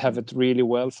 They have it really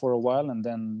well for a while, and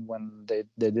then when they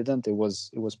didn't, it was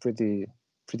pretty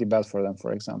bad for them,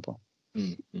 for example.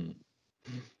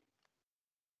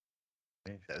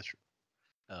 That's true.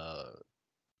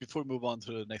 Before we move on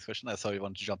to the next question, I saw you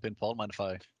wanted to jump in, Paul. Mind if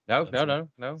I? No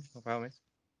problem.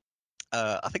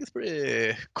 I think it's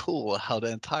pretty cool how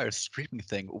the entire streaming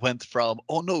thing went from,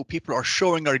 oh no, people are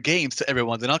showing our games to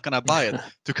everyone, they're not gonna buy it,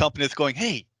 to companies going,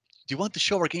 hey, do you want to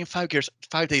show our game 5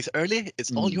 days early?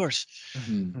 It's all yours.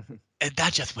 And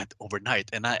that just went overnight.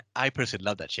 And I personally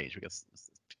love that change, because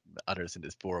others in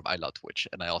this forum, I love Twitch,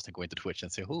 and I often go into Twitch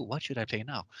and say, oh, what should I play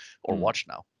now or watch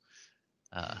now?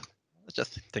 I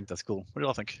just think that's cool. What do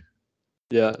y'all think?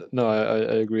 Yeah, no, I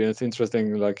agree. And it's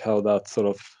interesting, like, how that sort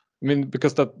of,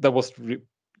 because that was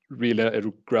really a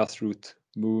grassroots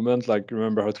movement. Like,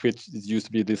 remember how Twitch, it used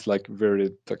to be this like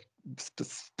very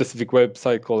specific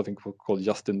website called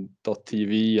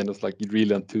Justin.tv, and it was like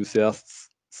really enthusiasts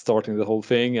starting the whole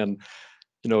thing, and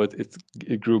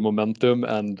it grew momentum.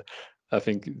 And I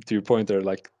think, to your point there,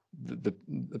 like the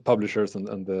publishers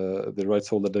and the rights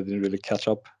holder, they didn't really catch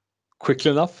up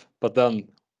quickly enough. But then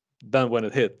when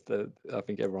it hit, I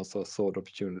think everyone saw the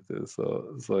opportunity.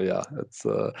 So yeah, it's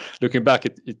looking back,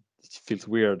 it feels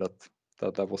weird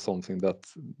that was something that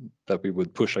we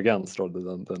would push against rather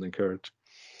than encourage.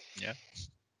 Yeah.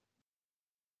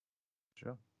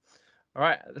 Sure. All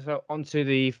right. So on to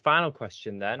the final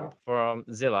question then from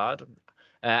Zillard.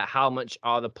 How much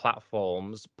are the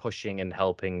platforms pushing and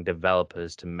helping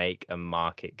developers to make and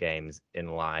market games in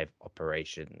live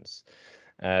operations?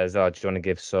 Zillard, do you want to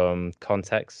give some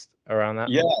context around that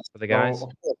for the guys?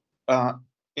 So,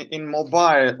 in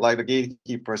mobile, like the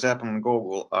gatekeepers, Apple and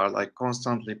Google, are like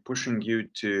constantly pushing you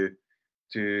to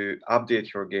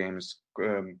update your games,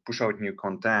 push out new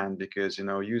content, because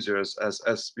users,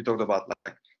 as we talked about,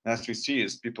 like as we see,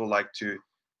 is people like to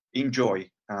enjoy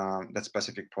that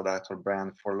specific product or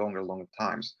brand for longer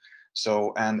times.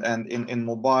 So and in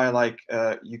mobile, like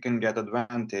you can get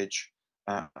advantage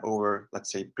over,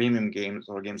 let's say, premium games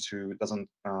or games who doesn't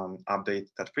update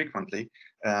that frequently,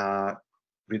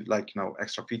 with like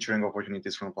extra featuring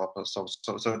opportunities from developers.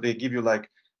 So they give you like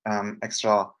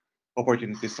extra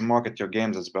opportunities to market your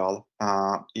games as well,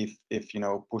 if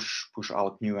push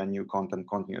out new content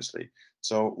continuously.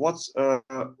 So what's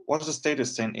the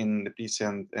status in the PC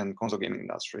and console gaming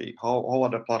industry? How are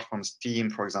the platforms, Steam,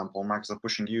 for example, Microsoft,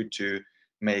 pushing you to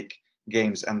make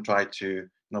games and try to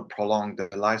prolong the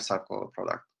life cycle of the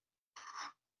product?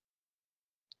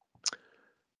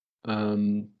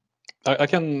 I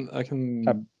can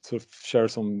sort of share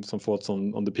some thoughts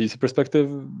on the PC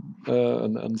perspective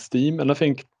and Steam, and I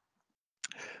think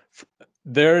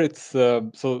there it's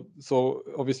so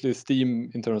obviously Steam,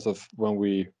 in terms of when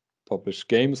we publish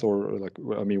games, or like,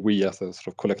 we as a sort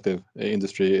of collective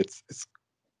industry, it's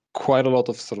quite a lot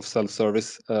of sort of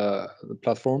self-service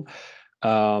platform.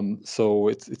 So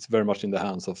it's very much in the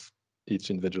hands of each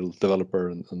individual developer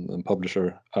and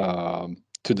publisher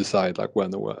to decide like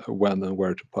when and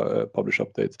where to publish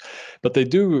updates. But they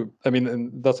do. I mean,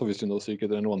 and that's obviously no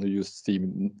secret. Anyone who uses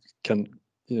Steam can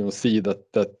see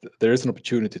that there is an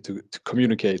opportunity to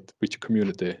communicate with your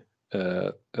community.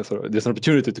 There's an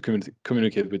opportunity to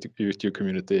communicate with your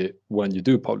community when you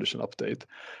do publish an update.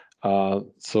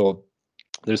 So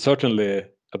there's certainly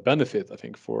a benefit, I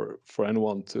think, for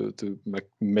anyone to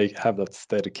have that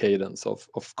steady cadence of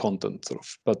content, sort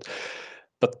of.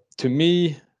 But to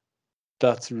me,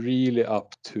 that's really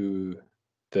up to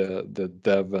the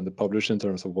dev and the publisher in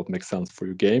terms of what makes sense for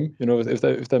your game. If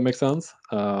that makes sense.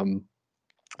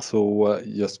 So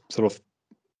just sort of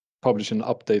publish an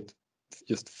update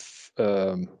just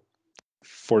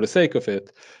for the sake of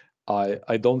it.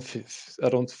 I don't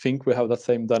think we have that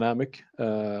same dynamic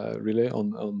really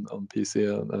on PC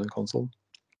and console.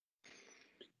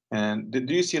 And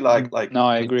do you see like? No,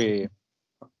 I agree.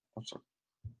 I'm sorry.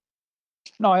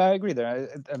 No, I agree there.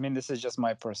 I mean, this is just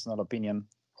my personal opinion,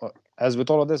 as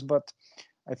with all of this, but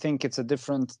I think it's a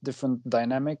different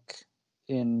dynamic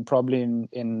probably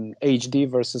in HD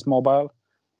versus mobile,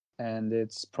 and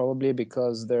it's probably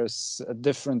because there's a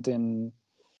different in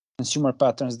consumer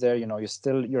patterns there. You're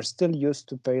still used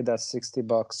to pay that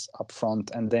 $60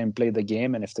 upfront and then play the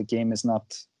game, and if the game is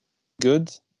not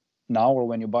good now or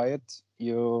when you buy it,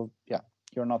 you're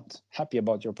not happy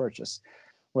about your purchase.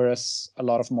 Whereas a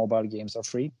lot of mobile games are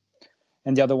free.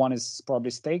 And the other one is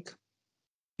probably stake.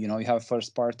 You have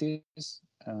first parties.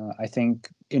 I think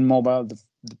in mobile,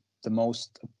 the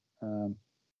most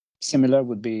similar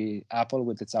would be Apple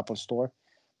with its Apple Store,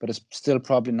 but it's still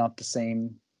probably not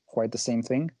quite the same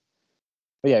thing.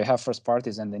 But yeah, you have first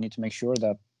parties, and they need to make sure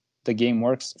that the game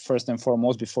works first and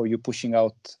foremost before you pushing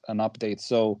out an update.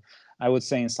 So I would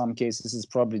say in some cases it's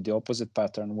probably the opposite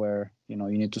pattern, where you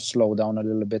need to slow down a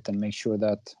little bit and make sure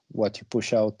that what you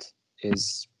push out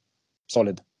is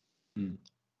solid. I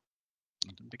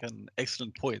think an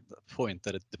excellent point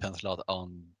that it depends a lot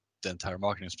on the entire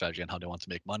marketing strategy and how they want to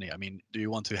make money. I mean, do you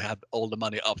want to have all the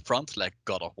money up front like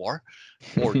God of War,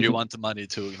 or do you want the money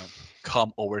to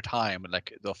come over time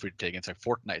like the free games like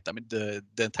Fortnite? I mean, the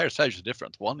entire strategy is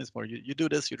different. One is where you do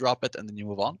this, you drop it, and then you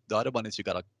move on. The other one is you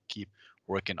gotta keep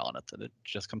working on it, and it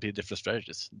just completely different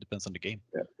strategies. It depends on the game.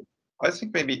 Yeah. I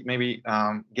think maybe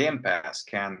Game Pass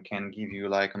can give you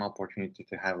like an opportunity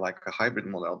to have like a hybrid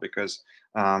model, because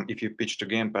if you pitch to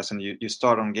Game Pass and you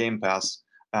start on Game Pass,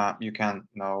 you can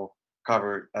now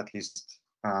cover at least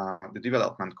the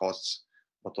development costs,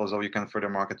 but also you can further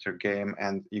market your game,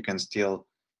 and you can still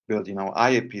build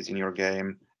IAPs in your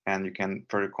game, and you can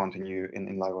further continue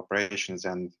in live operations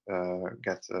and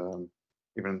get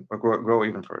grow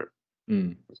even further.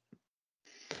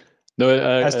 No,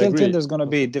 I still agree. think there's going to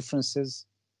be differences.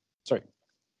 Sorry.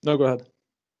 No, go ahead.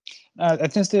 I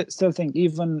still think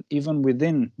even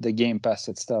within the Game Pass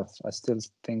itself, I still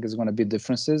think there's going to be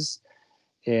differences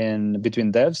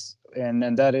between devs,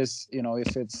 and that is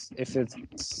if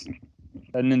it's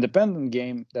an independent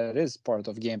game that is part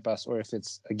of Game Pass, or if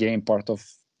it's a game part of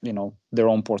their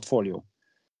own portfolio.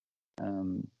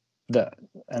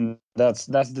 That's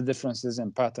the differences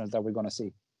in patterns that we're going to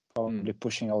see, probably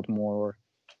pushing out more, or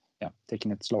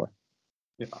taking it slower.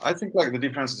 Yeah, I think like the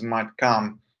differences might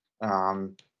come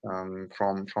from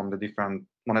the different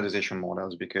monetization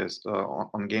models, because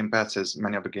on Game Passes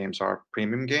many of the games are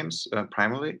premium games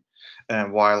primarily,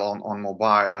 while on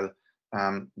mobile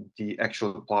the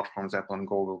actual platforms Apple and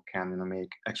Google can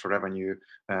make extra revenue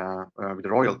with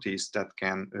the royalties that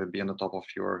can be on the top of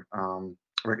your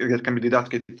that can be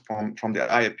deducted from the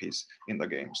IAPs in the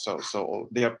game. So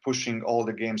they are pushing all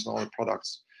the games and all the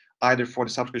products either for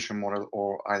the subscription model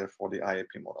or either for the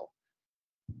IAP model.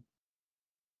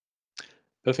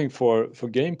 I think for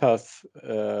Game Pass,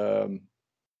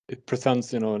 it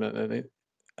presents an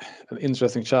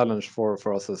interesting challenge for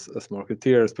us as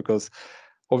marketeers, because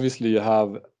obviously you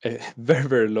have a very,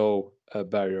 very low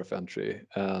barrier of entry,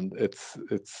 and it's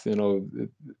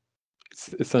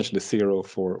essentially zero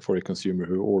for a consumer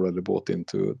who already bought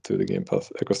into the Game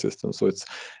Pass ecosystem. So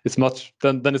it's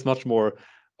much more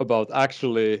about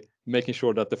actually making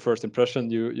sure that the first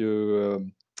impression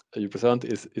you present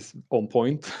is on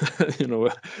point,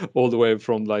 all the way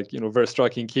from very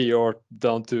striking key art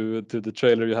down to the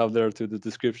trailer you have there, to the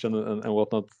description and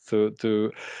whatnot,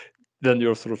 to then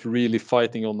you're sort of really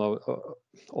fighting on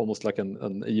almost like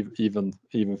an even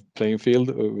playing field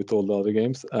with all the other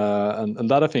games, and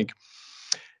that I think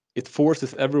it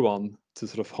forces everyone to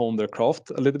sort of hone their craft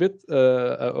a little bit,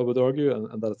 I would argue,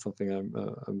 and that's something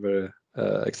I'm very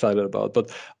excited about.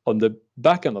 But on the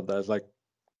back end of that,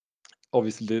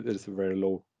 obviously there's a very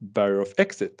low barrier of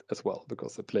exit as well,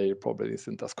 because the player probably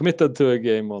isn't as committed to a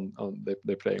game on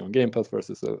they're playing on Game Pass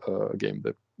versus a game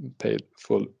they paid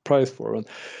full price for.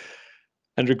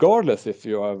 And regardless, if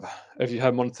you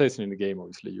have monetization in the game,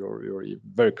 obviously you're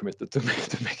very committed to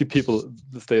make people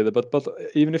stay there. But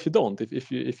even if you don't,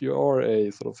 if you are a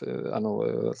sort of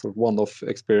a sort of one-off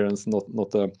experience, not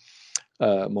a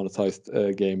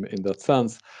monetized game in that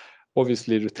sense,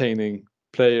 obviously retaining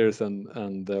players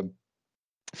and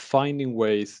finding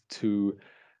ways to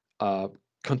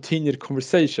continue the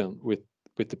conversation with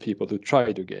the people who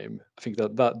tried your game. I think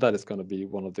that is going to be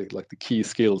one of the key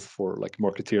skills for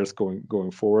marketeers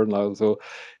going forward now. So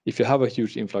if you have a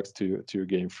huge influx to your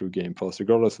game through Game Pass,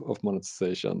 regardless of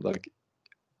monetization,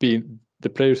 being the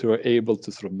players who are able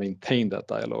to sort of maintain that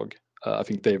dialogue, I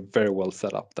think they're very well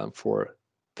set up then for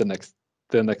the next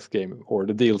game or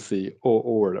the DLC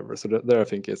or whatever. So there I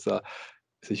think it's a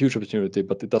huge opportunity,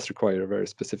 but it does require a very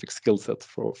specific skill set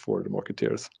for the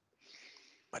marketeers.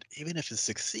 But even if it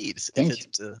succeeds, is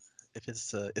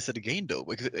it a game though?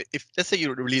 Because if let's say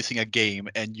you're releasing a game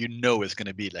and you know it's going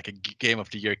to be like a game of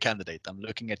the year candidate, I'm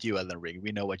looking at you, Elden Ring.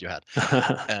 We know what you had.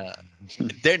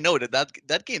 They know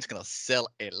that game's going to sell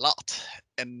a lot,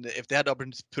 and if they had the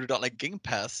opportunity to put it on like Game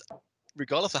Pass,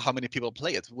 regardless of how many people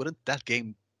play it, wouldn't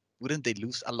they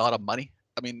lose a lot of money?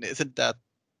 I mean, isn't that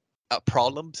a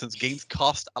problem since games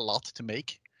cost a lot to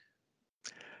make?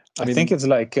 I think it's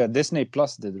like Disney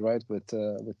Plus did, right, with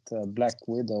Black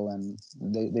Widow, and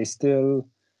they still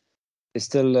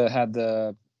had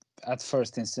at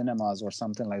first in cinemas or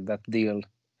something like that deal,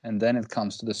 and then it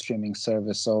comes to the streaming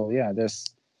service. So yeah,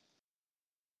 there's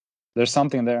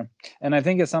something there, and I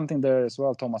think it's something there as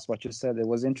well, Thomas. What you said, it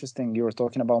was interesting. You were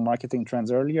talking about marketing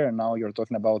trends earlier, and now you're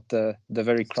talking about the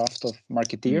very craft of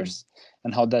marketeers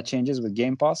and how that changes with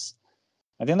Game Pass.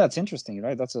 I think that's interesting,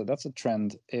 right? That's a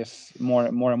trend. If more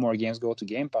and more games go to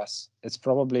Game Pass, it's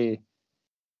probably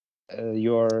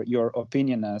your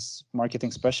opinion as marketing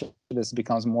specialist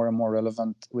becomes more and more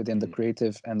relevant within the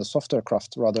creative and the software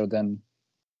craft rather than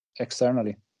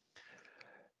externally.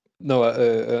 No,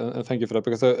 thank you for that,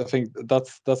 because I think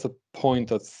that's a point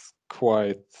that's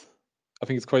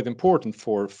it's quite important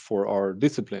for our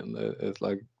discipline. It's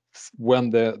like when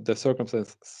the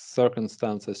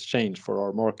circumstances change for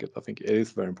our market, I think it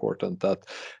is very important that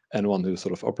anyone who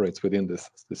sort of operates within this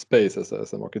space as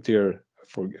a marketeer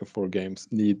for games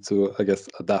need to, I guess,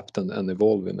 adapt and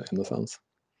evolve in a sense.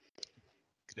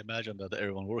 I can imagine that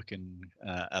everyone working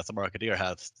as a marketeer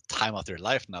has time of their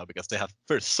life now, because they have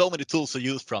first so many tools to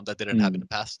use from that they didn't have in the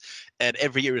past, and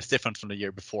every year is different from the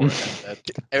year before. And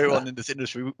everyone in this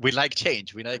industry, we like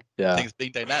change, we like things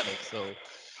being dynamic. So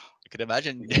I can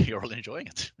imagine you're all enjoying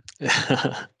it.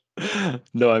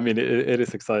 No, I mean it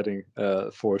is exciting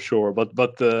for sure,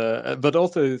 but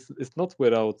also it's not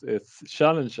without its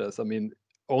challenges. I mean,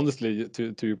 honestly,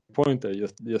 to your point there,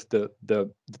 just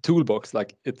the toolbox,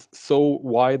 like it's so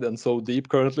wide and so deep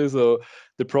currently. So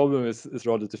the problem is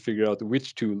rather to figure out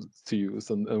which tools to use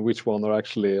and which one are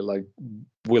actually like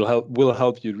will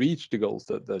help you reach the goals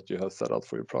that you have set out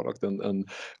for your product, and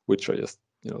which are just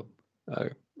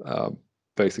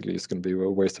basically it's going to be a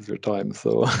waste of your time.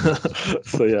 So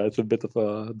so yeah, it's a bit of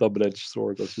a double-edged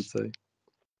sword, I should say.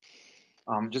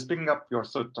 Just picking up your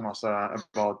thought, Thomas,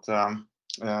 about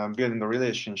building the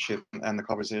relationship and the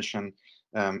conversation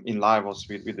in live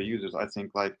also with the users. I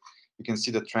think like you can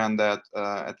see the trend that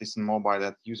at least in mobile,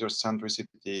 that user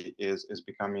centricity is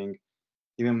becoming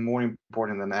even more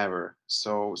important than ever.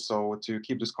 So to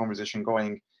keep this conversation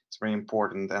going, it's very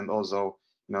important, and also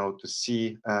to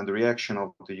see the reaction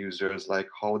of the users, like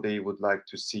how they would like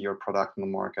to see your product in the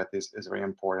market is very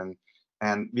important.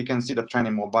 And we can see the trend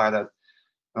in mobile that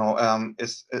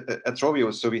it's at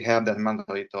Rovio, so we have that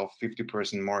mentality of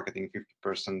 50% marketing,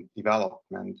 50%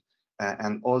 development,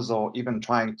 and also even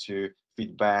trying to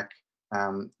feed back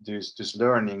these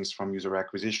learnings from user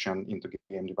acquisition into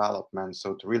game development.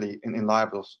 So to really in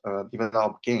live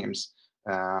develop games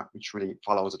which really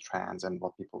follows the trends and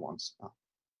what people want.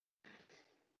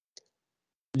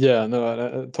 Yeah,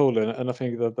 no, totally, and I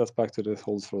think that's back to this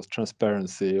whole sort of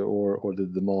transparency or the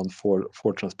demand for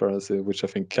transparency, which I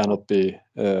think cannot be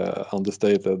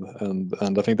understated, and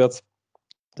I think that's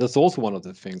also one of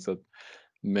the things that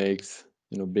makes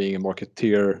being a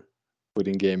marketeer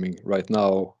within gaming right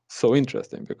now so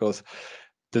interesting, because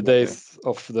the days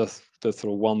of the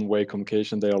sort of one-way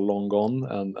communication, they are long gone,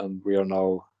 and we are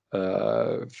now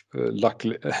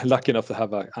lucky enough to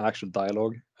have an actual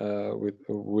dialogue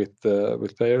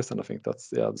with players, and I think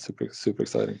that's super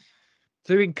exciting.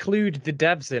 To include the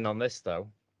devs in on this, though,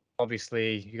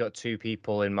 obviously you got 2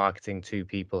 people in marketing, 2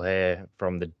 people here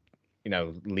from the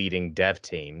leading dev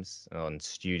teams and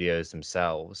studios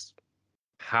themselves,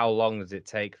 how long does it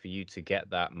take for you to get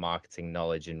that marketing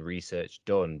knowledge and research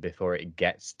done before it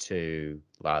gets to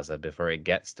Laza, before it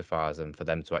gets to Farzan, for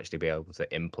them to actually be able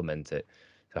to implement it?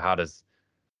 So how does,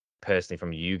 personally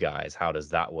from you guys, how does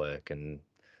that work? And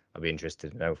I'd be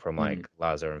interested to know from like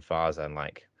Laza and Farzan,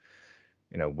 like,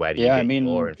 where do you get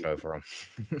your info from?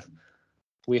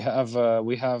 we have,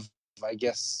 I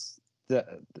guess,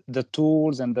 the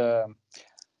tools and the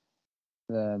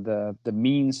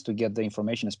means to get the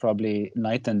information is probably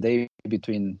night and day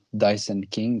between DICE and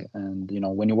King. And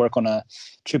when you work on a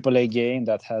AAA game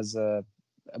that has a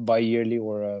bi-yearly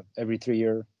or every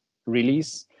 3-year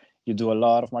release, you do a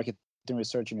lot of marketing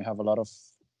research, and you have a lot of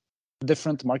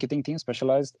different marketing teams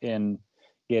specialized in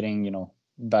getting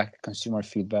back consumer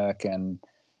feedback and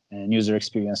user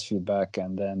experience feedback,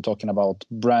 and then talking about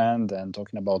brand and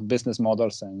talking about business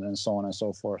models and so on and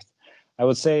so forth. I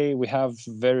would say we have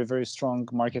very, very strong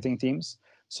marketing teams,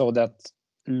 so that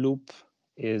loop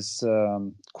is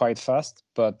quite fast.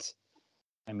 But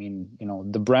I mean,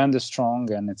 the brand is strong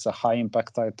and it's a high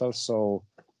impact title, so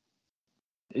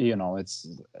it's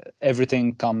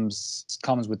everything comes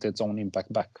with its own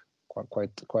impact back.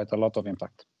 Quite a lot of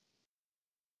impact.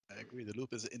 I agree. The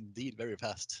loop is indeed very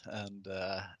fast, and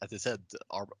as I said,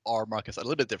 our markets are a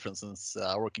little bit different since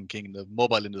I work in King, the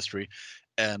mobile industry,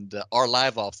 and our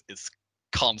live ops is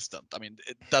constant. I mean,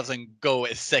 it doesn't go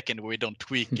a second where we don't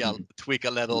tweak a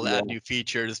level, add new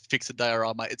features, fix a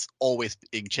diorama. It's always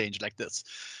being changed like this.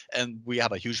 And we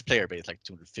have a huge player base, like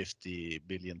 250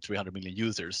 million, 300 million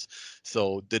users.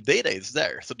 So the data is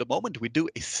there. So the moment we do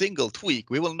a single tweak,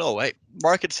 we will know, hey,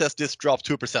 market says this dropped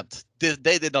 2%.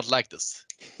 They did not like this.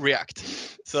 React.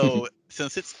 So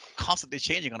since it's constantly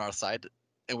changing on our side,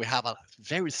 and we have a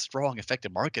very strong,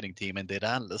 effective marketing team and data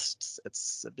analysts,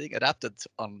 it's being adapted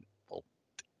on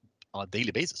a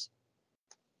daily basis.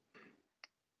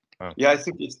 Wow. Yeah, I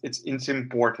think it's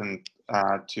important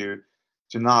to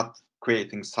not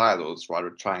creating silos, rather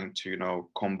trying to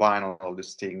combine all of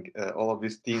these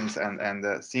things and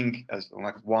think as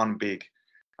like one big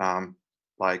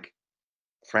like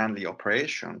friendly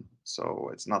operation. So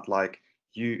it's not like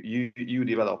you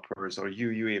developers or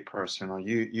you UA person or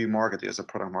you marketers or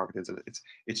product marketers.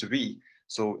 It's we.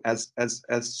 So as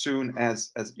soon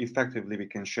as effectively we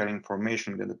can share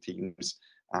information within the teams,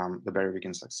 the better we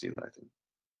can succeed, I think.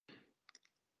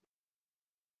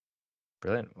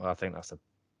 Brilliant. Well, I think that's a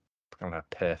kind of a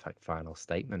perfect final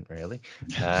statement, really.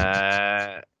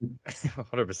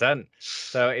 100%.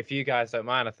 So if you guys don't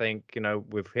mind, I think,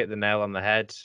 we've hit the nail on the head.